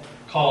all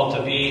called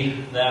to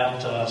be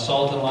that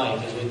salt and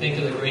light. As we think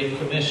of the Great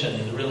Commission,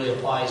 it really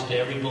applies to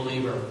every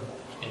believer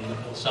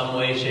in some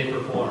way, shape,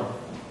 or form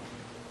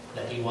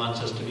that He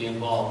wants us to be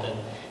involved in.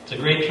 It's a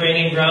great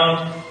training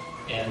ground,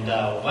 and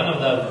one of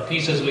the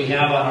pieces we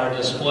have on our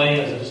display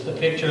is just a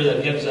picture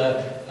that gives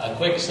a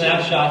quick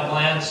snapshot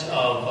glance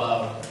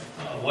of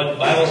what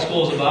Bible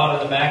school is about.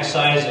 On the back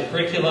side is the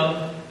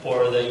curriculum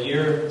for the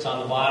year. It's on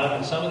the bottom.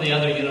 And some of the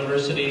other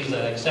universities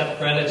that accept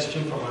credits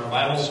too from our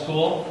Bible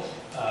school.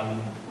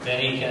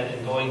 Many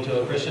can, going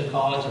to a Christian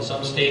college, and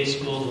some state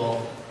schools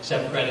will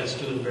accept credits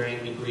to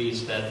varying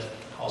degrees that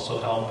also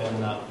help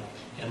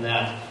in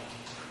that.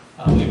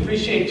 We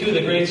appreciate too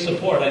the great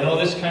support. I know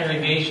this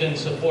congregation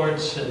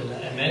supports, and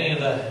many of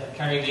the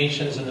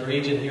congregations in the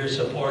region here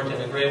support in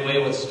a great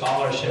way with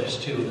scholarships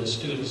too, the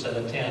students that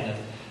attend. And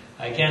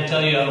I can't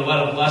tell you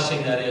what a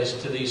blessing that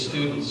is to these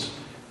students.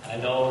 I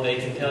know they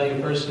can tell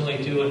you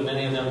personally too, and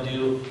many of them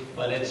do,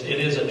 but it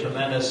is a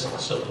tremendous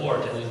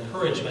support and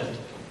encouragement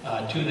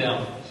to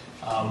them.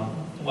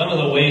 One of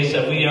the ways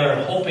that we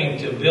are hoping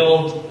to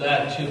build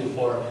that too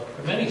for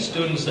many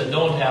students that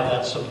don't have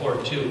that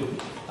support too,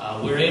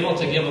 we're able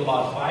to give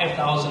about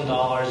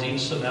 $5,000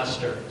 each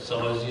semester.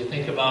 So as you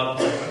think about,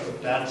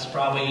 that's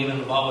probably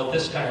even about what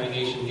this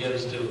congregation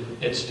gives to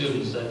its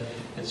students.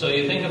 And so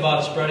you think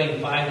about spreading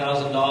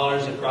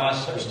 $5,000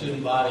 across our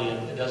student body,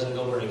 it doesn't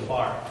go very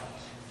far.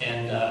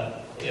 And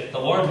if the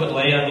Lord would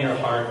lay on your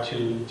heart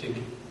to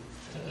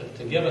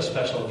give a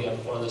special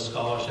gift for the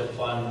scholarship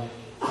fund,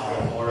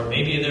 or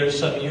maybe there's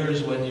some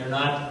years when you're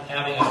not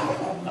having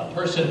a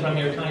person from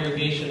your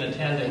congregation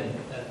attending,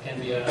 that can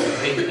be a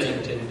great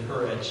thing to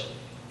encourage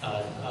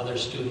other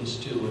students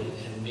too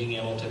in being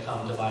able to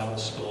come to Bible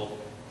school.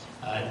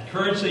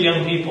 Encourage the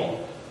young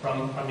people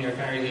from your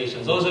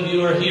congregations. Those of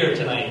you who are here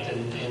tonight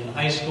in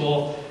high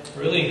school, I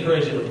really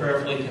encourage you to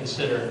prayerfully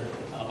consider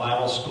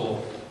Bible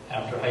school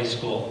after high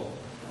school.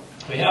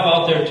 We have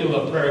out there too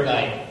a prayer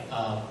guide.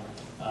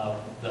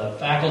 The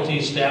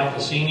faculty, staff,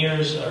 the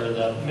seniors, or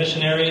the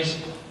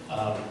missionaries,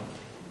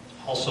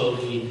 also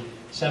the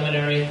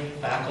seminary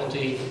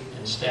faculty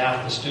and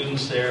staff, the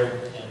students there.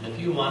 And if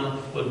you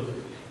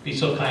would be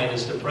so kind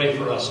as to pray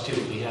for us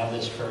too, we have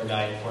this prayer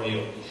guide for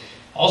you.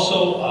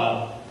 Also,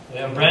 we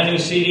have a brand new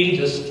CD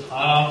just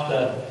hot off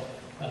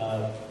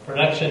the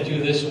production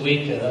too this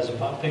week. There's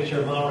a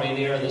picture of Mount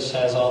Rainier. This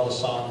has all the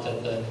songs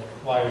that the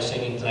choir is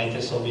singing tonight.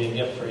 This will be a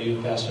gift for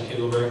you, Pastor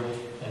Hugelberg,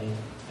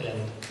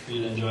 and for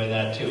you to enjoy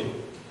that too.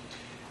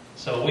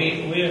 So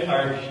we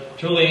are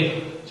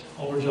truly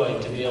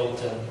overjoyed to be able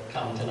to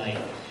come tonight.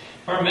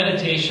 For our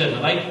meditation,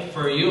 I'd like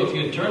for you, if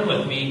you'd turn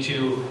with me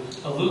to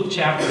Luke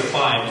chapter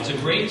 5. It's a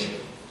great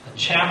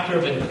chapter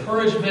of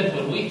encouragement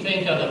when we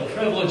think of the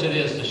privilege it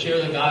is to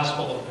share the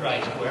gospel of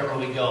Christ wherever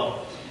we go.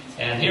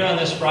 And here on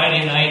this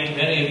Friday night,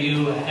 many of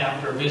you,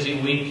 after a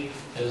busy week,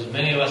 as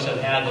many of us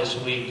have had this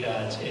week,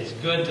 it's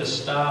good to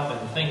stop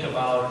and think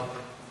about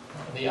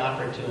the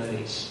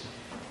opportunities.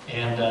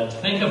 And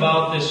think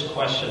about this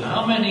question.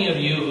 How many of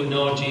you who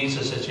know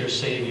Jesus as your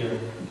Savior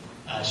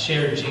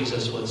shared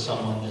Jesus with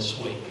someone this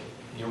week?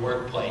 In your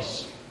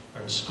workplace,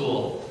 or in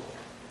school,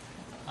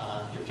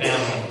 your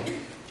family,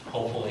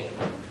 hopefully.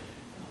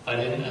 But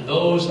in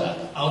those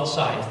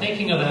outside,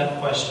 thinking of that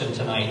question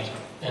tonight,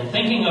 and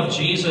thinking of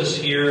Jesus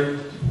here,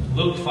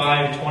 Luke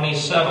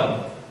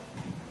 5:27.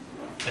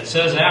 It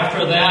says,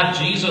 after that,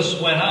 Jesus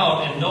went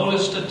out and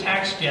noticed a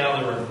tax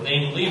gatherer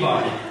named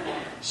Levi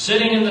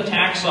sitting in the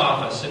tax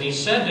office, and he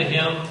said to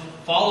him,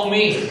 follow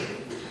me.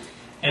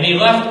 And he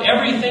left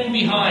everything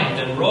behind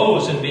and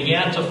rose and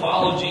began to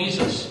follow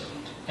Jesus.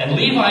 And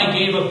Levi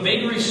gave a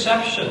big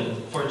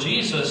reception for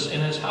Jesus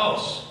in his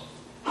house.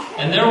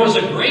 And there was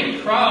a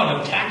great crowd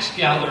of tax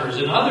gatherers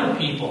and other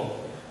people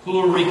who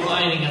were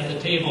reclining at the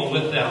table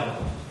with them.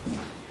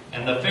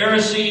 And the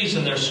Pharisees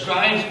and their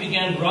scribes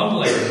began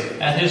grumbling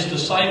at his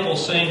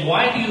disciples, saying,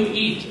 why do you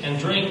eat and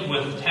drink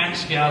with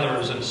tax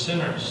gatherers and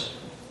sinners?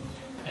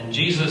 And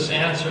Jesus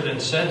answered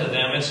and said to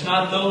them, it's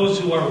not those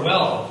who are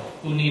well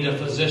who need a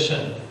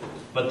physician,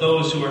 but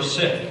those who are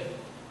sick.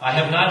 I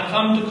have not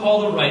come to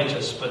call the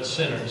righteous, but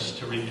sinners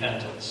to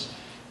repentance.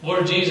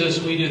 Lord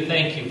Jesus, we do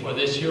thank you for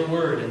this, your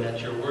word, and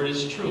that your word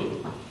is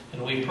true.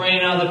 And we pray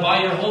now that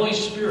by your Holy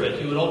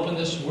Spirit, you would open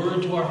this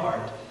word to our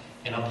heart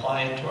and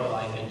apply it to our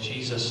life. In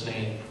Jesus'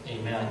 name,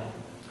 amen.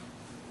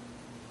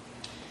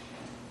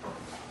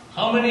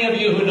 How many of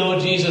you who know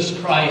Jesus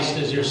Christ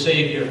as your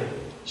Savior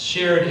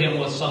shared Him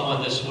with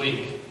someone this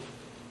week?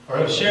 Or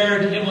have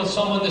shared Him with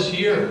someone this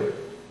year?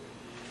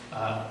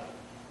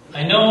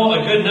 I know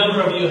a good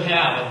number of you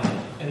have,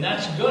 and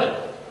that's good.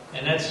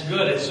 And that's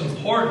good. It's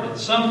important.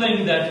 It's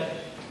something that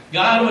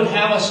God would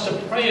have us to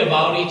pray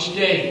about each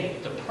day.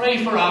 To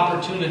pray for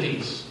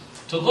opportunities.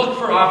 To look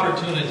for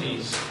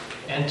opportunities.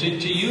 And to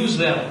use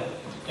them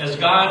as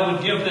God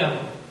would give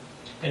them.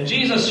 And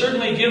Jesus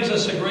certainly gives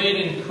us a great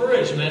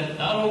encouragement,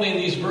 not only in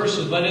these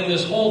verses, but in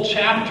this whole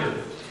chapter.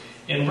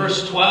 In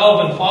verse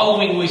 12 and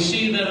following, we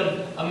see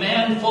that a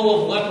man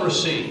full of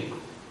leprosy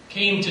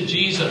came to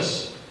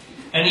Jesus.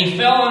 And he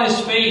fell on his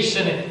face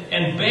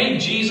and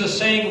begged Jesus,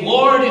 saying,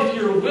 Lord, if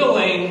you're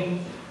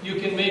willing, you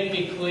can make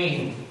me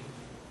clean.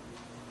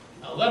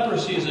 Now,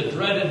 leprosy is a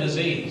dreaded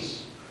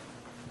disease.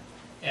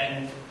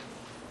 And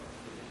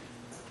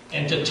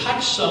to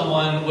touch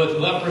someone with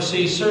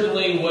leprosy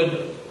certainly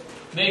would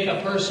make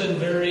a person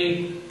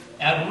very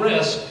at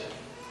risk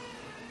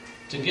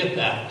to get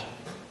that.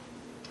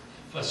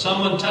 If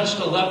someone touched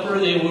a leper,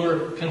 they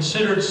were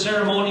considered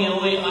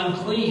ceremonially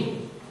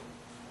unclean.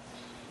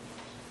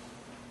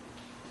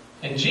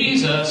 And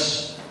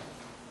Jesus,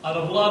 out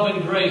of love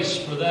and grace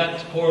for that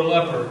poor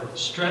leper,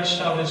 stretched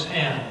out his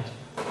hand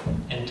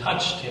and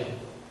touched him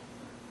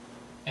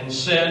and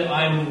said,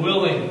 I'm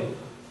willing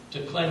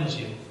to cleanse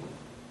you.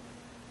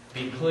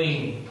 Be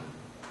clean.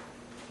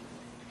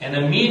 And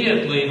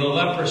immediately the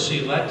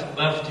leprosy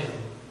left him.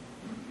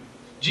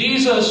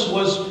 Jesus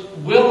was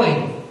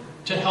willing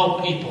to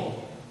help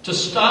people, to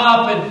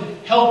stop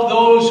and help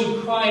those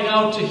who cried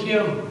out to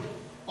Him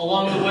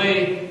along the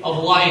way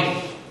of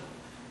life.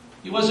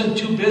 He wasn't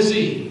too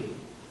busy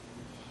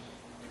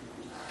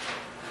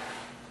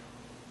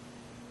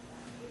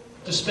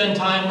to spend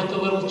time with the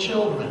little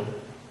children,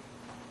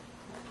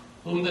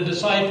 whom the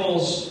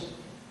disciples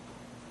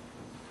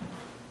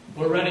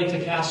were ready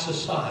to cast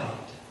aside.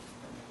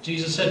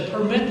 Jesus said,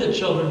 permit the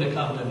children to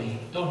come to me.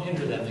 Don't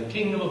hinder them. The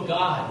kingdom of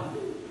God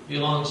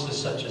belongs to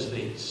such as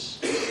these.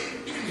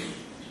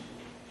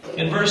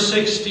 In verse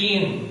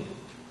 16,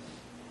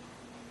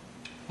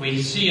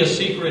 we see a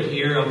secret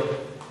here of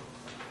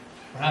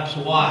perhaps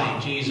why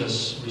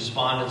Jesus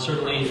responded.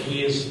 Certainly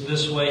He is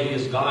this way. He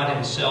is God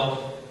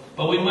Himself.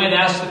 But we might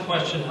ask the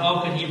question,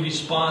 how could He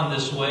respond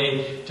this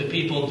way to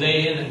people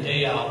day in and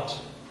day out?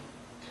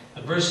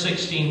 And verse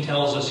 16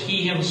 tells us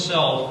He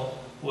Himself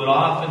would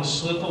often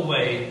slip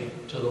away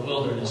to the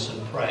wilderness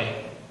and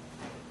pray.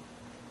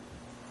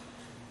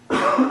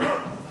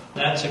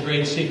 That's a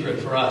great secret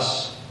for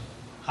us.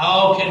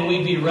 How can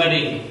we be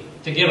ready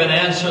to give an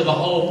answer to the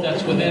hope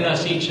that's within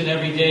us each and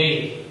every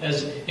day,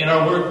 as in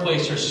our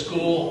workplace or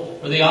school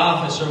or the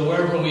office or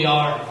wherever we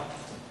are,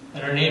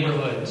 in our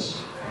neighborhoods,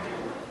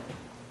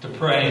 to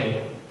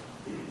pray?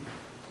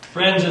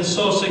 Friends, it's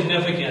so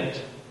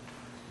significant.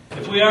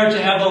 If we are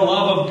to have the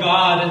love of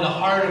God and the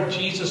heart of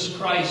Jesus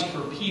Christ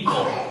for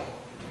people,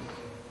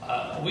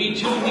 we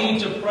too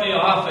need to pray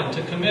often,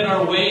 to commit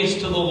our ways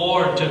to the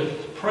Lord, to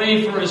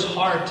pray for His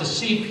heart, to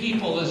see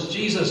people as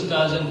Jesus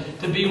does, and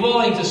to be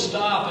willing to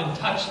stop and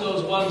touch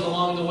those ones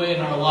along the way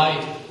in our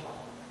life,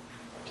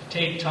 to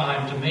take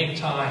time, to make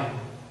time,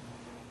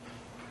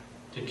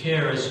 to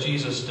care as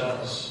Jesus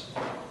does.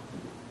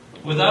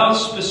 Without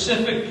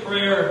specific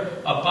prayer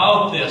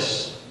about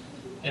this,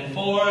 and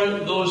for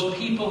those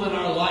people in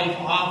our life,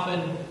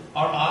 often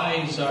our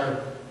eyes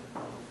are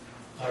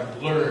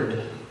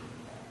blurred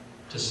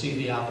to see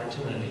the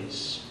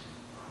opportunities.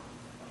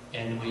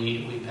 And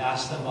we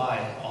pass them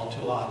by all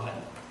too often.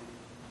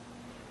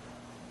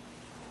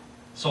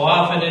 So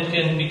often it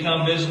can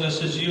become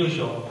business as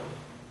usual.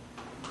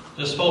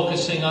 Just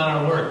focusing on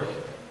our work,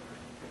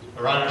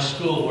 or on our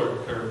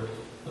schoolwork, or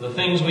the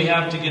things we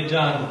have to get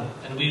done.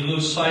 And we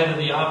lose sight of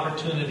the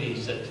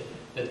opportunities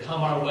that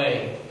come our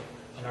way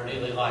in our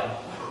daily life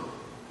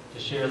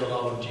to share the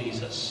love of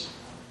Jesus.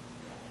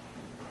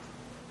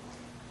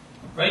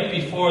 Right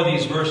before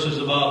these verses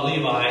about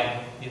Levi,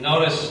 you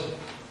notice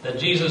that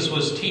Jesus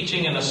was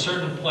teaching in a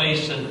certain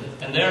place,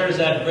 and there is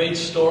that great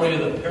story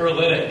of the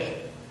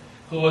paralytic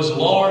who was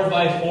lowered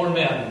by 4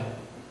 men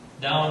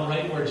down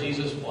right where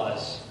Jesus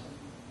was,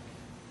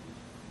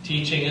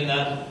 teaching in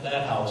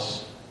that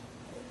house,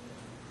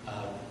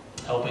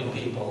 helping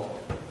people.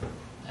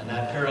 And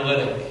that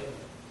paralytic,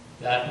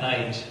 that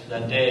night,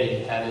 that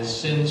day, had his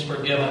sins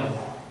forgiven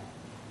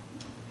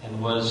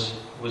and was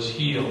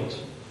healed.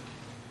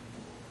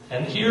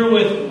 And here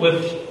with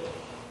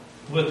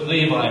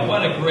Levi,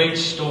 what a great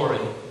story.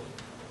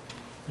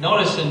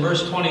 Notice in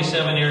verse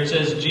 27 here, it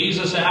says,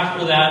 Jesus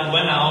after that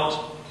went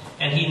out,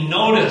 and he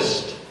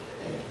noticed,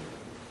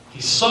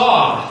 he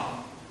saw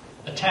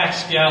a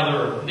tax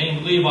gatherer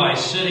named Levi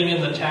sitting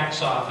in the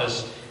tax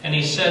office, and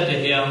he said to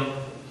him,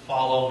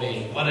 follow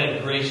me. What a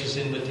gracious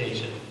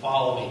invitation.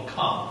 Follow me.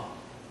 Come.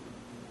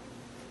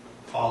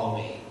 Follow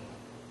me.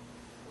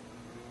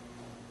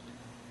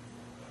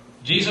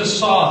 Jesus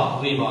saw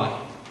Levi.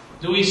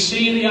 Do we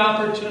see the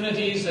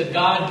opportunities that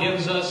God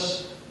gives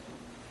us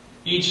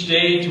each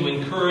day to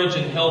encourage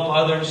and help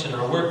others in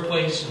our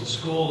workplace and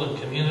school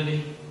and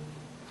community?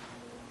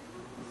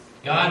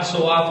 God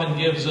so often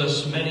gives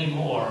us many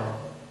more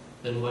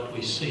than what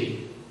we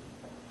see.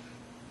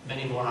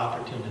 Many more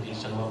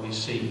opportunities than what we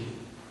see.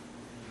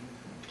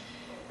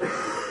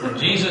 And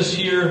Jesus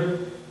here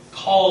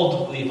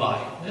called Levi.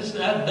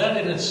 That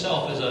in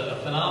itself is a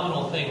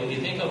phenomenal thing. When you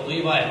think of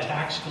Levi, a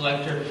tax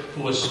collector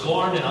who was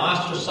scorned and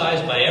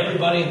ostracized by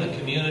everybody in the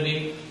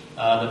community,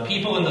 the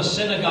people in the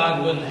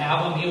synagogue wouldn't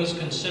have him. He was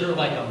considered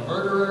like a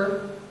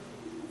murderer.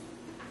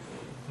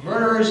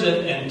 Murderers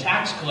and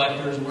tax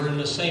collectors were in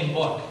the same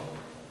book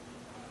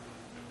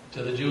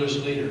to the Jewish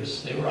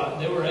leaders. They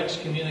were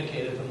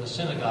excommunicated from the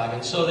synagogue,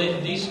 and so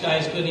these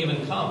guys couldn't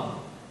even come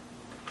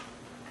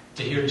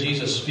to hear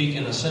Jesus speak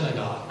in the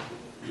synagogue.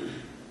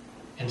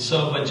 And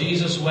so, but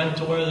Jesus went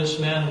to where this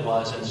man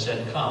was and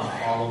said, "Come,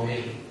 follow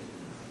me.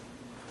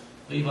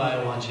 Levi,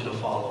 I want you to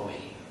follow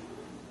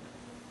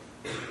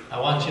me. I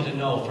want you to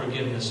know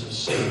forgiveness of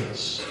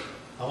sins.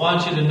 I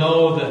want you to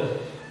know the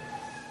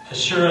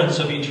assurance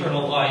of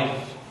eternal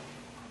life."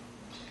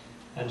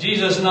 And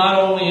Jesus not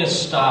only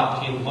has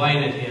stopped, he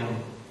invited him.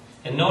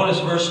 And notice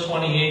verse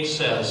 28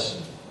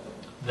 says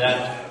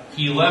that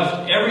he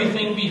left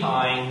everything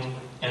behind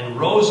and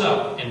rose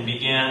up and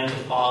began to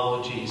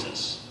follow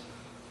Jesus.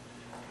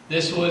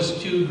 This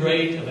was too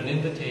great of an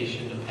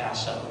invitation to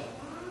pass up.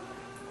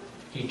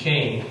 He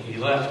came, he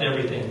left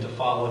everything to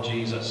follow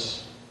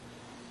Jesus.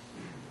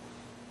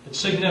 It's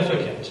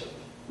significant.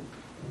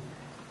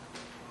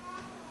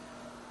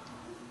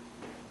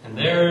 And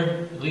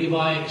there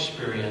Levi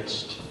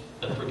experienced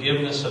the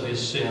forgiveness of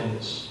his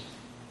sins.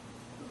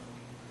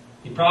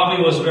 He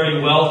probably was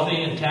very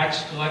wealthy, and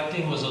tax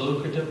collecting was a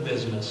lucrative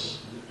business,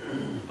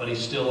 but he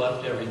still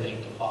left everything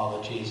to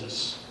follow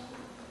Jesus.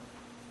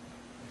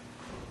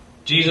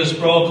 Jesus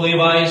broke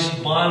Levi's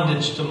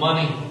bondage to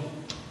money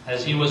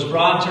as he was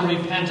brought to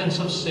repentance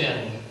of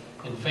sin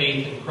and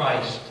faith in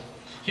Christ.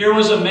 Here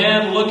was a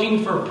man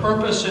looking for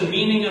purpose and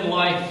meaning in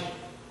life.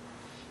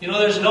 You know,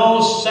 there's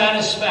no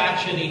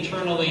satisfaction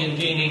eternally in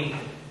gaining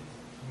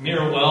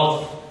mere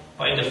wealth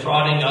by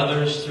defrauding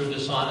others through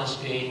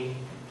dishonest gain.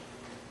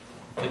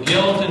 The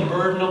guilt and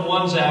burden of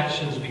one's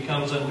actions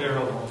becomes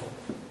unbearable.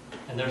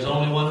 And there's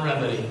only one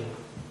remedy,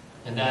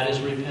 and that is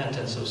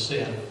repentance of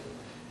sin.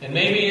 And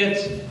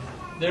maybe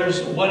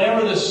there's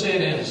whatever the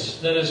sin is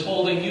that is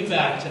holding you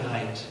back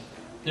tonight.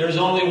 There's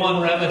only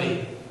one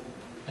remedy,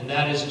 and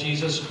that is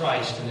Jesus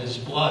Christ and his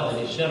blood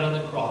that he shed on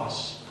the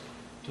cross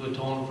to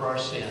atone for our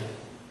sin.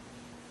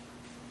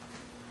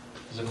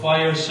 As the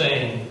choir is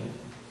saying,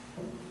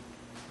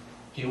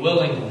 he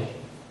willingly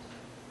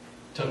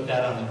took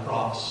that on the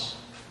cross.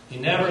 He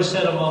never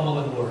said a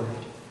mumbling word.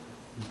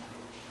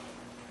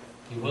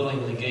 He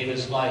willingly gave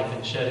his life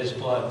and shed his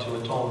blood to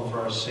atone for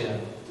our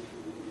sin.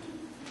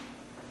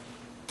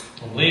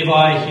 And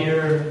Levi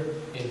here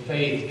in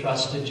faith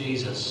trusted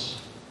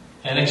Jesus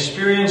and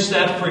experienced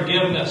that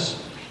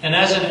forgiveness. And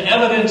as an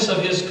evidence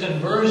of his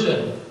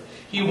conversion,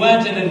 he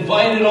went and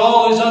invited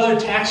all his other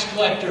tax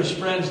collectors'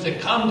 friends to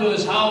come to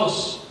his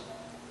house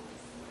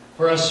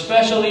for a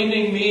special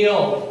evening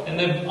meal. And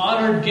the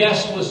honored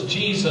guest was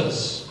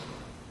Jesus.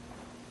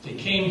 They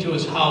came to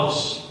his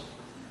house.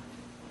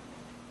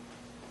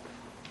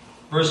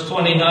 Verse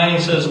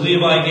 29 says,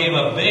 Levi gave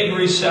a big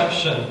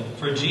reception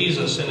for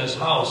Jesus in his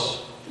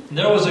house. And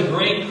there was a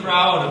great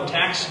crowd of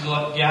tax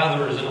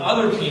gatherers and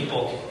other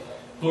people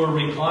who were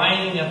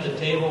reclining at the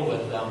table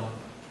with them.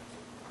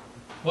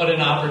 What an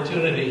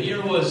opportunity.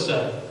 Here was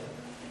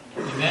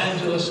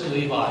evangelist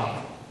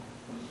Levi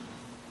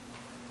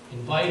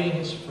inviting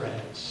his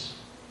friends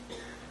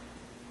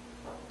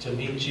to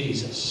meet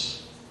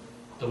Jesus,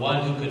 the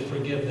one who could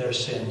forgive their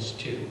sins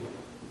too,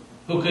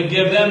 who could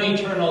give them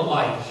eternal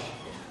life,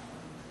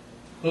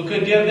 who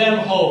could give them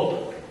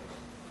hope.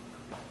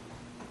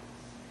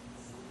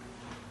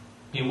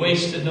 He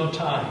wasted no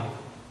time.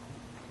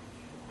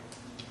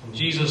 And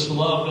Jesus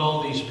loved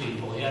all these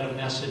people. He had a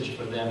message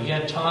for them. He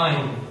had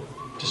time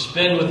to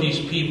spend with these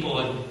people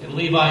in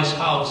Levi's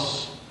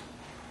house.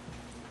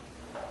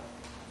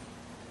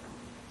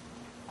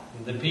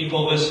 And the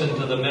people listened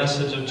to the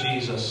message of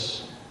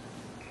Jesus.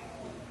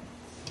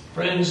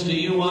 Friends, do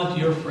you want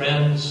your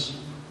friends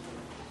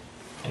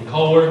and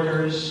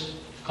co-workers,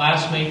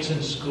 classmates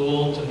in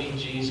school to meet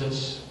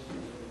Jesus?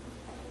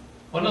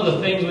 One of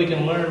the things we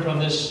can learn from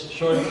this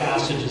short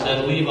passage is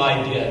that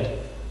Levi did.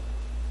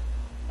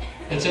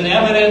 It's an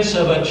evidence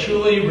of a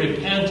truly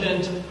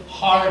repentant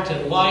heart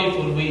and life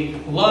when we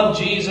love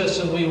Jesus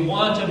and we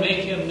want to make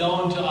him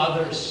known to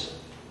others.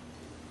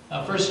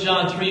 1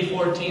 John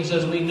 3:14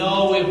 says, we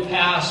know we've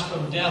passed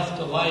from death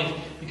to life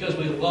because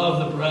we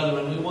love the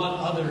brethren. We want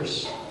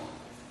others.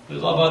 We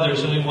love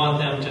others and we want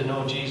them to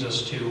know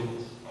Jesus too.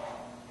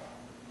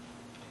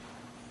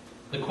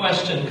 The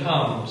question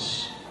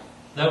comes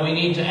that we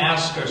need to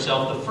ask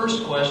ourselves. The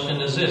first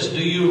question is this: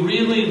 do you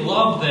really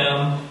love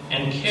them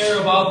and care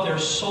about their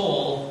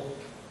soul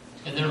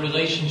and their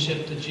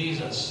relationship to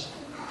Jesus?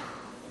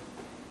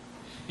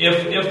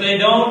 If they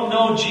don't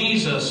know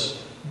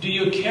Jesus, do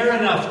you care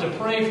enough to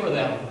pray for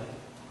them?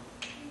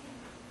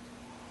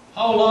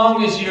 How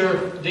long is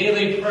your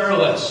daily prayer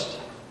list?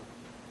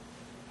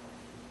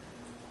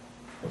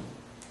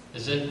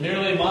 Is it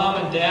merely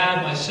mom and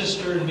dad, my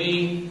sister and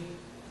me,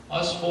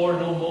 us four,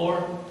 no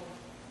more?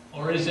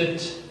 Or is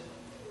it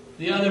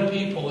the other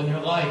people in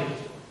your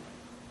life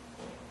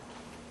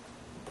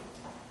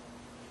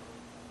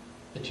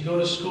that you go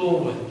to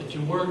school with, that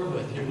you work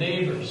with, your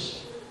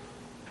neighbors?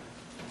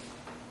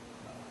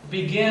 It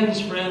begins,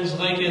 friends,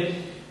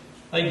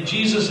 like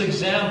Jesus'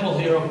 example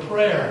here of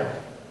prayer,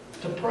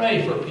 to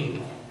pray for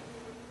people.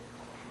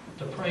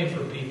 To pray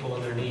for people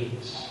and their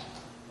needs.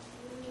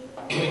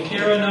 Do we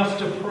care enough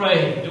to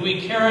pray? Do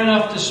we care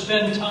enough to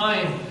spend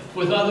time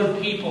with other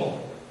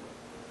people?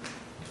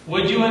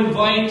 Would you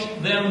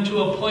invite them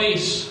to a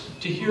place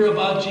to hear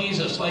about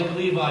Jesus like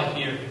Levi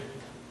here?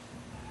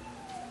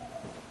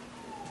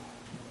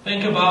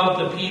 Think about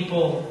the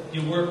people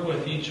you work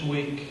with each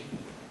week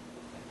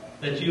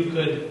that you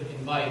could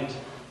invite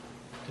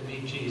to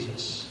meet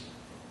Jesus,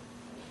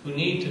 who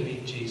need to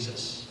meet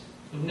Jesus,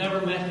 who've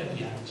never met Him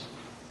yet,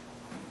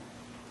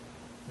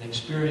 and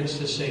experience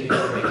His saving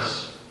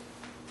grace.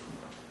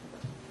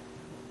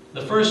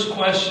 The first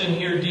question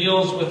here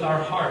deals with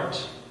our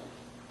heart.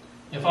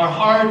 If our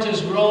heart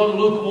has grown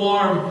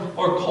lukewarm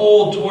or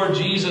cold toward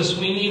Jesus,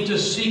 we need to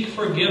seek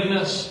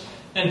forgiveness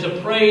and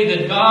to pray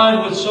that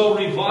God would so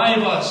revive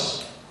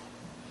us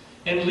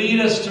and lead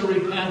us to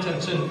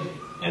repentance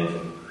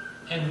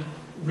and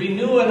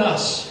renew in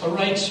us a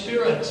right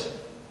spirit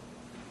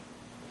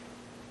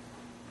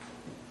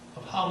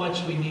of how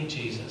much we need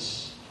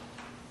Jesus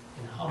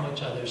and how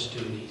much others do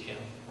need Him.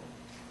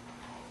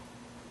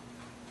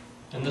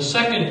 And the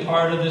second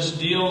part of this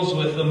deals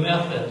with the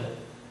method.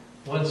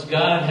 Once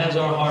God has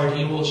our heart,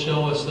 He will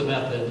show us the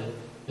method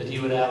that He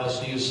would have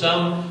us use.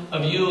 Some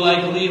of you,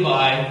 like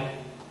Levi,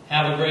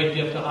 have a great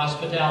gift of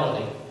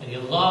hospitality, and you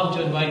love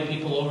to invite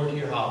people over to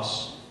your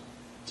house.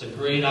 It's a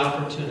great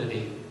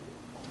opportunity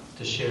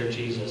to share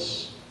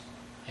Jesus,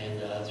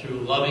 and through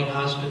loving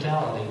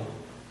hospitality.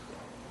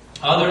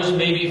 Others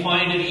maybe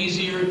find it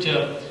easier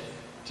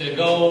to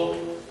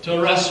go to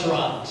a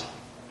restaurant,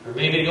 or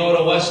maybe go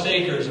to West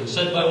Acres and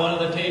sit by one of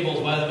the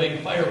tables by the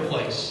big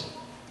fireplace,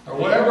 or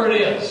wherever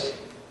it is,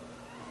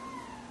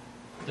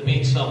 to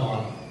meet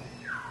someone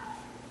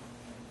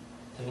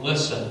and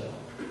listen,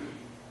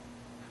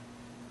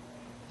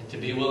 and to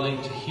be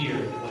willing to hear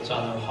what's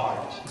on their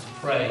heart, and to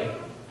pray,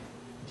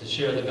 and to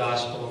share the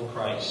gospel of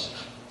Christ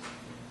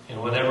in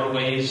whatever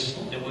ways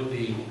it would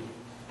be.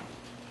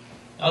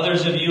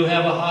 Others of you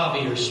have a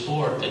hobby or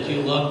sport that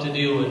you love to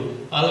do,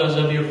 and others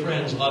of your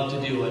friends love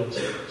to do it.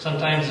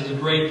 Sometimes it's a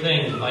great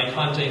thing, like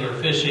hunting or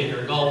fishing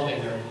or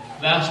golfing or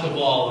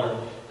basketball or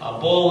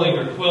bowling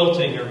or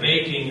quilting or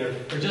baking or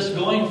just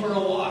going for a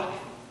walk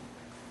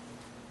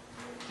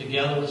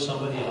together with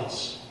somebody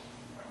else.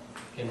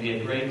 It can be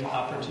a great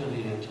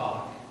opportunity to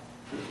talk,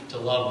 to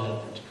love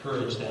them, to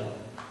encourage them,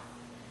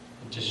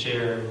 and to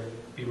share,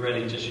 be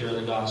ready to share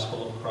the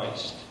gospel of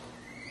Christ.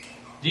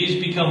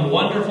 These become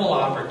wonderful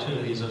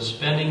opportunities of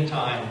spending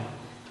time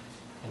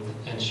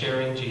and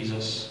sharing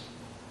Jesus.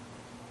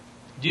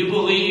 Do you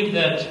believe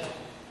that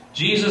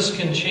Jesus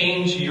can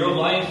change your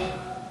life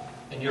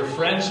and your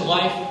friend's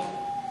life?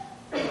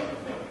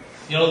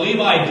 You know,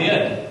 Levi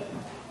did,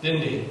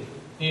 didn't he?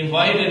 He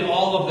invited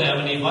all of them,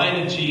 and he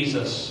invited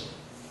Jesus,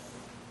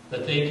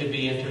 that they could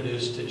be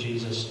introduced to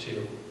Jesus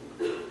too,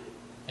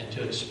 and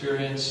to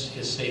experience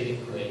His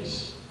saving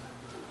grace.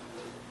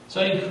 So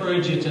I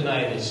encourage you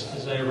tonight,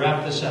 as I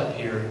wrap this up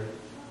here,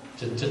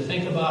 to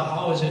think about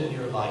how is it in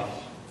your life.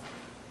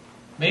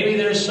 Maybe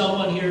there's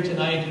someone here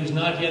tonight who's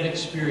not yet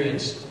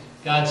experienced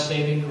God's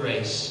saving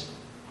grace.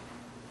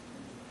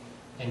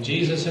 And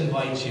Jesus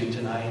invites you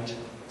tonight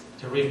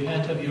to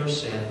repent of your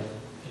sin.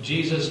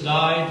 Jesus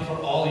died for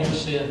all your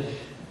sin.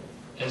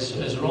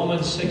 As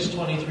Romans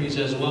 6:23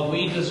 says, what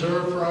we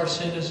deserve for our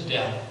sin is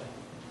death.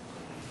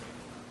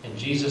 And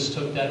Jesus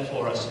took that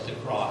for us at the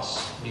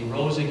cross. And He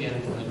rose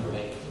again from the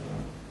grave.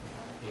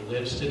 He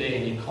lives today,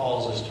 and He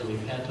calls us to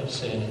repent of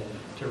sin and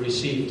to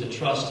receive, to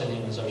trust in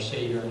Him as our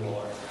Savior and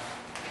Lord.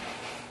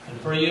 And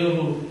for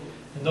you,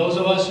 and those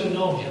of us who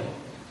know Him,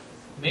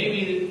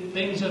 maybe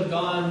things have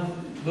gone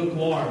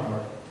lukewarm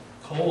or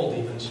cold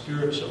even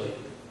spiritually,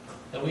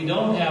 that we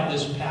don't have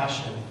this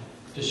passion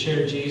to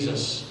share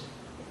Jesus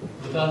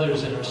with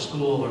others in our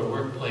school or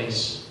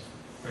workplace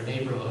or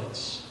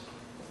neighborhoods.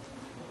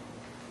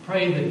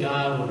 Pray that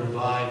God will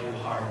revive your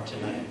heart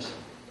tonight.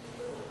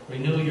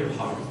 Renew your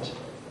heart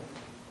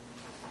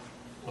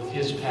with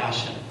His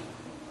passion,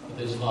 with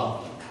His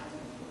love.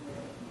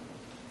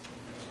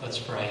 Let's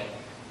pray.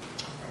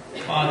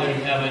 Father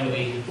in heaven,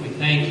 we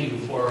thank You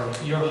for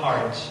Your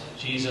heart,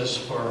 Jesus,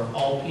 for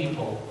all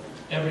people,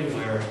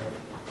 everywhere,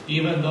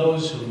 even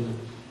those whom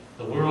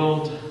the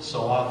world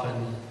so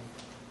often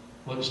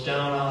looks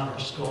down on or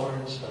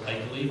scorns,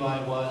 like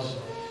Levi was,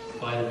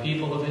 by the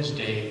people of his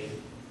day.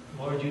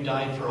 Lord, You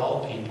died for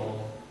all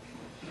people,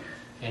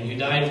 and You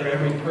died for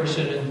every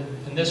person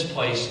in this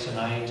place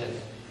tonight,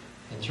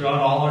 and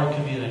throughout all our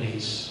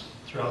communities,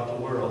 throughout the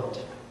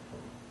world.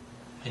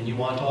 And you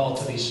want all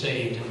to be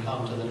saved and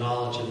come to the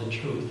knowledge of the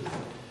truth.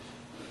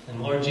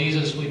 And Lord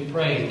Jesus, we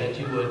pray that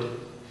you would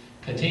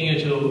continue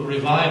to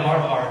revive our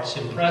hearts,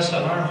 impress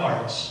on our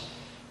hearts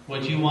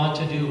what you want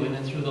to do in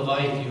and through the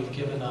life you've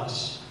given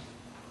us.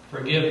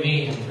 Forgive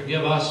me and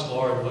forgive us,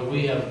 Lord, when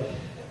we have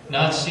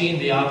not seen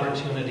the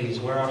opportunities,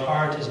 where our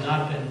heart has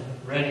not been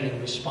ready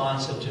and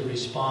responsive to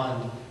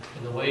respond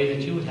in the way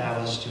that you would have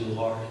us to,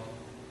 Lord.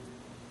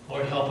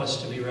 Lord, help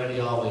us to be ready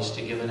always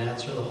to give an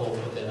answer to the hope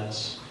within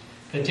us.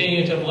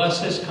 Continue to bless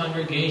this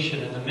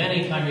congregation and the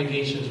many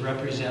congregations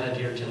represented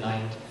here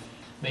tonight.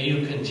 May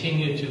you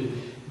continue to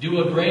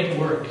do a great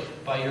work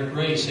by your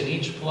grace in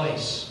each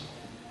place.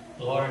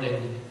 Lord,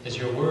 and as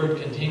your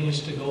word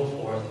continues to go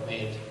forth,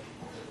 may it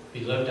be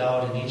lived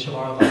out in each of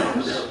our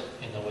lives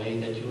in the way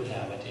that you would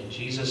have it. In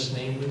Jesus'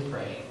 name we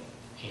pray.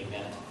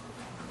 Amen.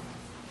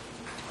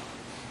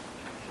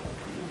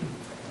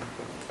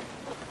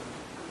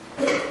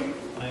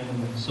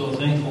 I'm so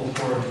thankful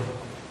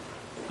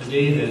for the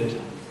day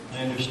that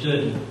I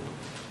understood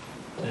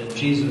that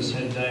Jesus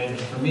had died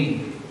for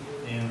me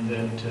and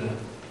that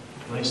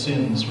my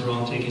sins were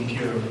all taken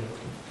care of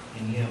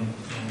in him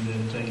and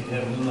that I could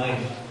have new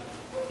life.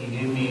 He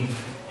gave me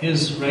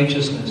his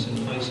righteousness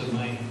in place of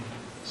my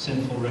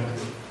sinful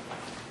record.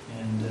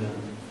 And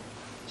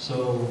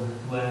so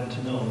glad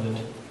to know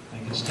that I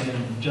could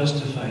stand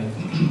justified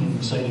in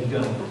the sight of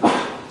God.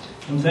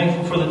 I'm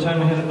thankful for the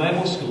time I had at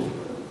Bible school,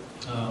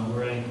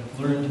 where I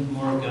learned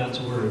more of God's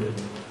Word.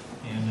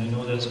 And I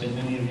know that's been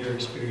many of your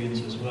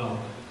experience as well.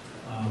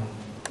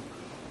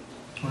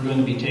 We're going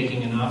to be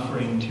taking an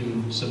offering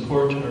to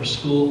support our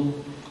school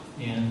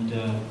and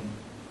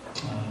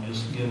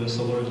just give us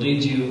the Lord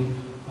leads you.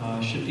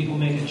 Should people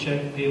make a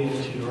check payable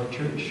to our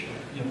church?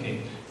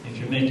 Okay. If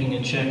you're making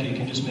a check, you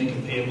can just make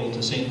it payable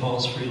to St.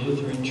 Paul's Free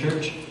Lutheran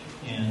Church,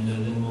 and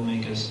then we'll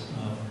make us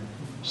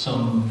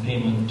some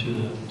payment to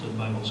the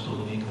Bible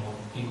school of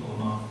equal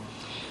amount.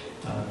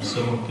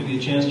 So I'll give you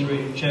a chance to write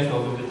your check.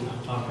 I'll go get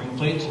the offering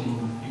plates,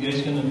 and you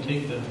guys going to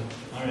take the...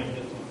 All right,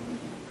 good.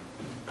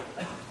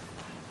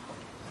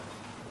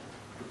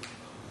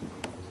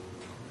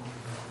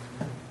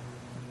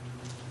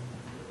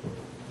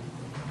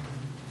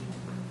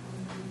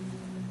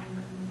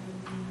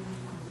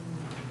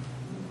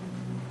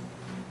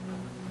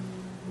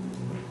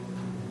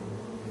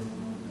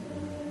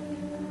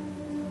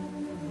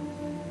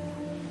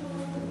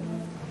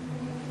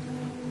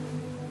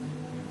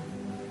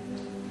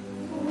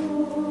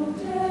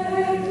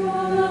 Take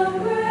all the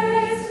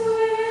grace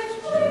which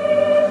we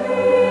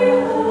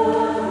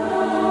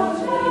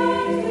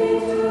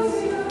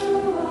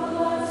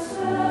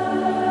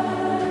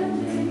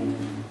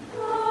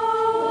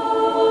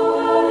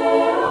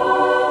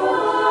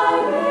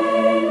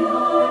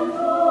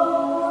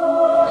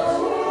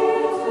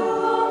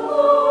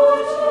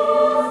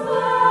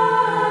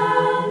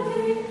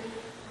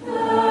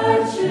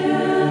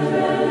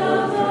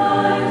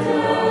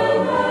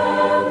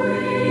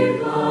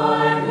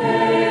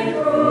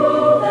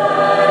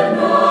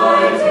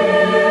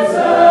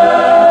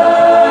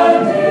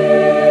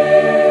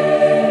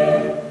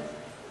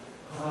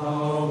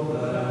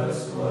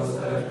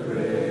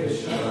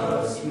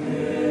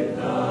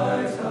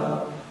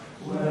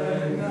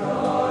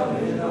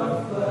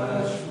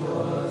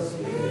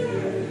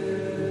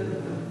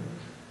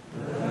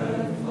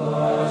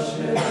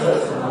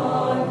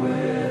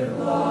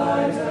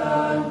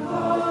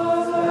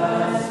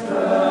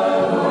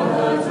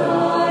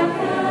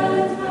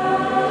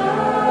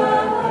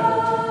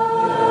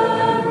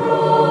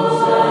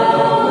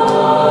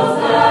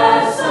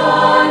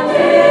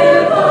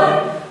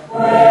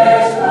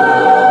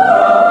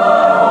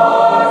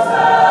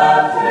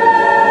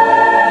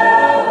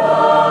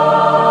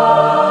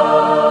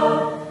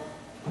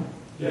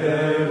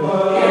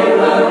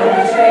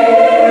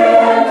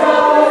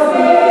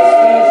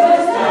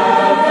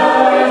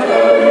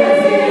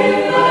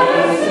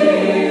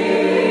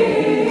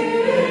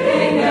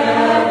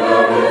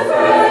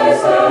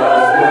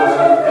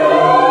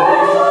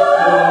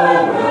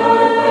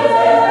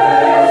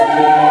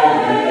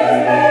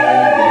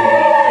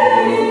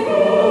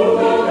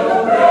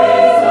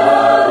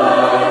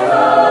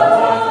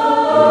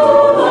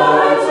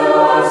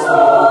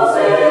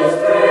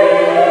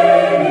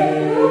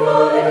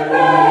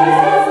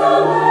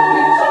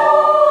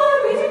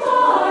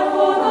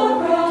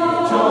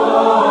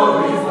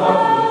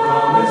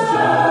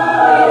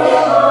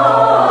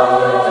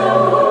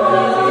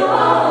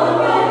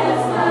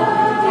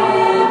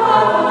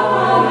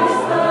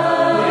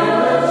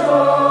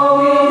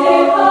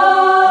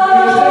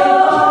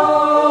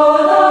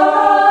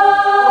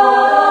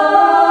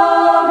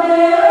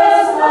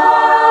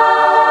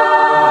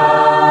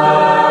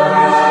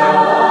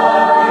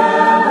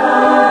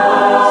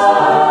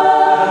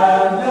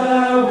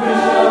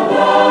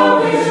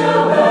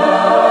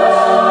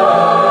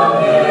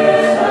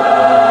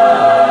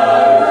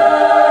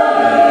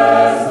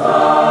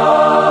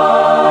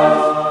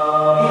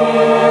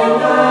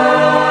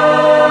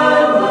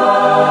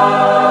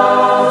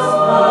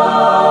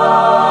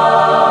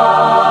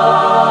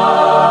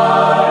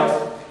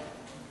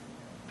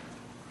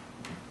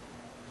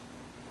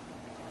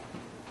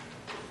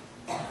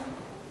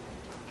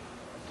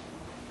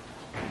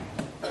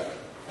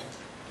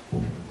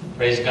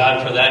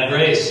God for that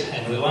grace.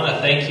 And we want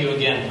to thank you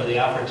again for the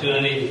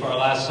opportunity for our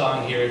last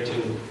song here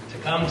to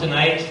come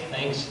tonight.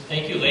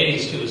 Thank you,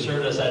 ladies, who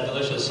served us that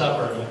delicious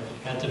supper.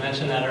 I meant to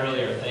mention that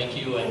earlier. Thank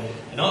you. And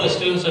I know the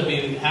students would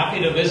be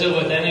happy to visit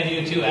with any of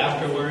you, too,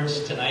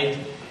 afterwards tonight.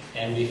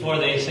 And before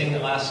they sing the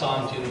last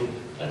song, too,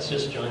 let's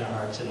just join our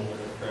hearts in a word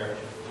of prayer.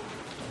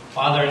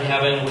 Father in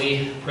heaven,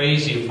 we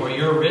praise you for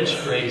your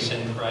rich grace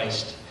in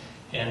Christ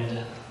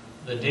and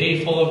the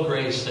day full of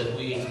grace that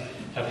we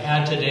have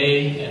had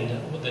today, and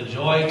the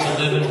joy to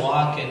live and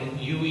walk in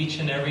you each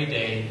and every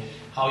day.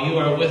 How you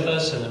are with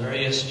us in the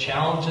various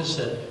challenges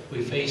that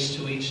we face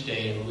to each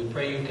day. And we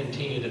pray you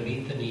continue to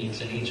meet the needs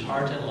in each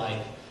heart and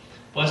life.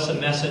 Bless the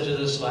message of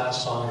this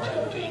last song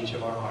to each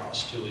of our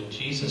hearts, too. In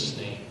Jesus'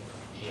 name,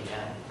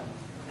 amen.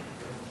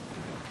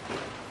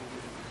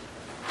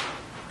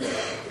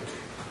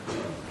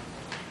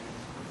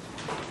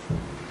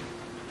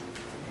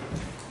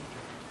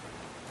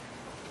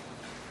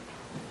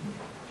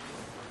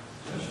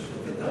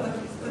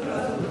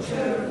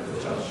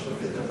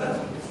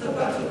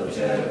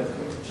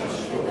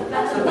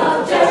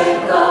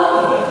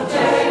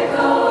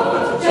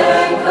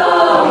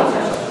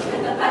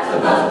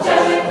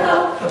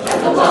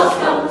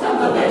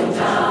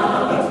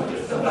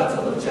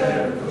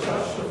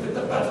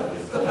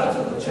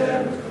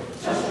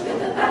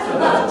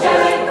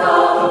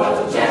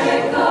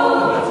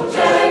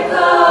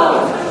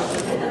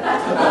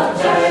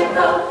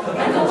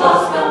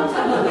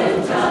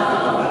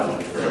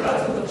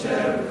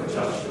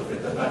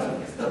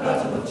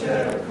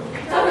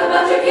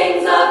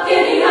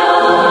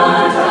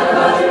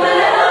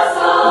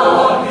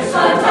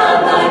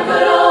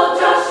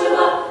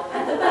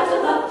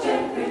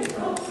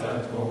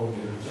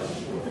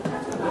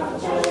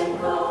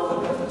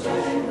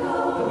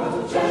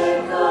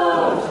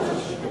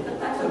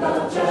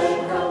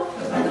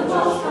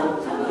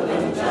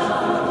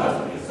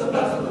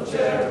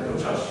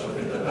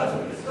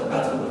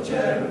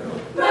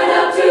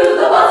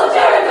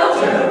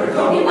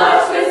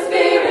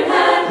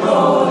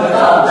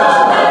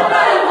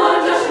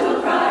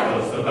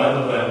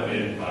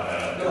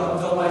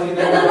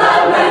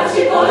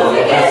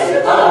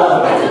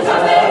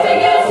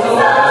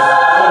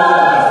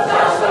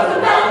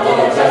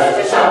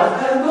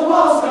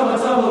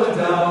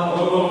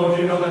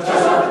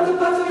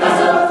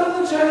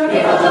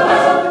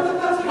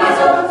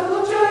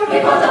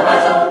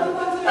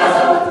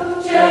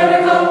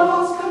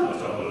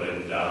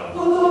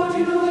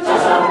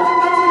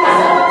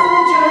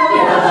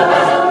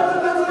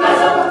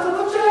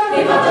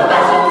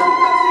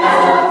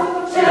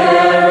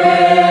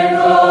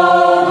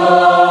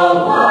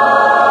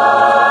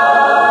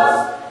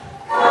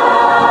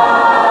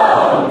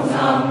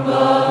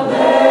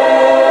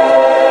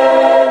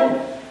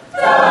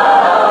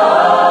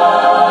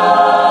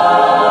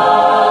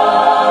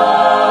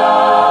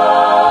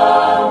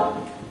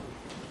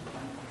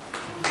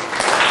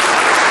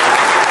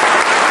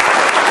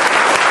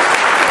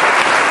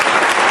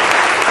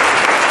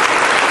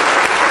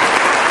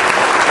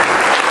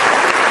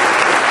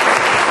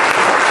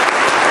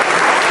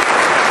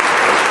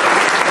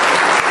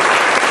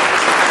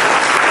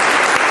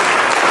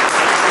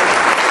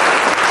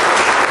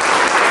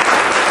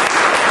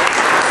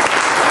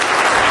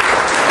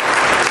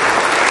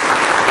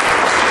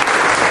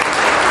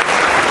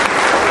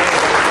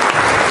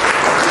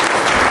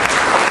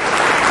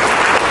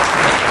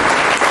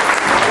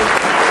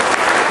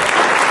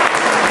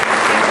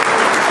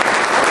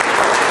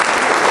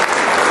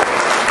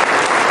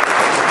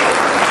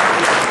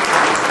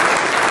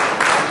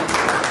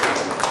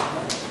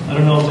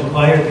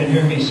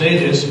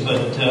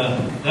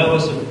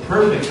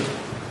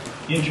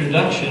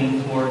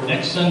 Introduction for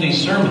next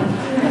Sunday's sermon.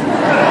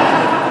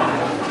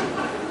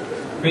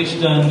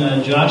 Preached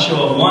on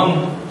Joshua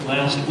 1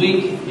 last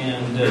week,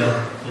 and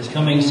this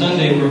coming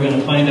Sunday we're going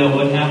to find out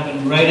what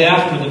happened right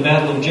after the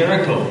Battle of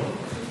Jericho.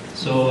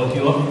 So if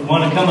you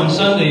want to come on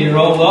Sunday, you're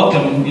all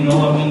welcome. You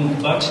know, I'm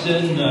in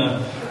Buxton,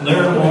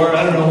 Larimore,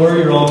 I don't know where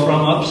you're all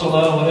from,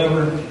 Uppsala,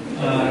 whatever.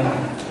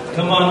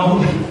 Come on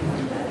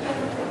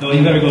over. No,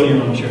 you better go to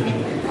your own church.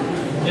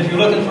 If you're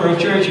looking for a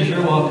church, you're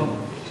sure welcome.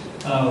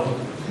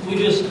 We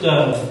just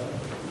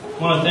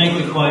want to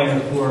thank the choir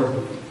for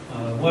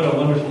what a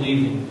wonderful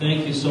evening.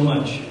 Thank you so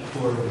much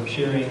for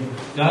sharing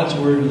God's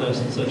Word with us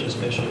in such a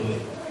special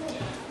way.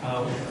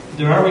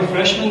 There are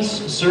refreshments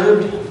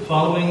served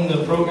following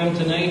the program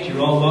tonight. You're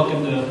all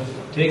welcome to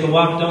take a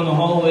walk down the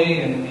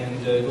hallway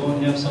and go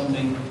and have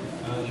something.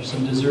 There's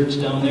some desserts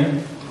down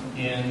there.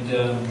 And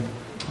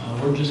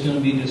we're just going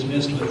to be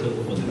dismissed with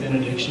the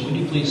benediction. Would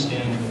you please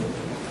stand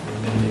for the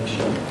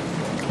benediction?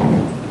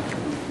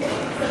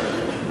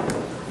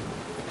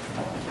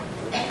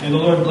 May the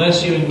Lord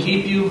bless you and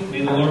keep you.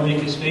 May the Lord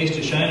make his face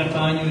to shine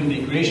upon you and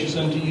be gracious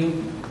unto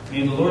you.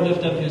 May the Lord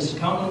lift up his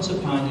countenance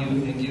upon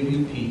you and give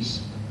you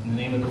peace. In the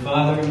name of the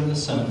Father, and of the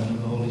Son, and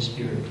of the Holy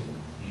Spirit.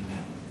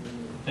 Amen.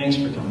 Thanks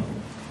for coming.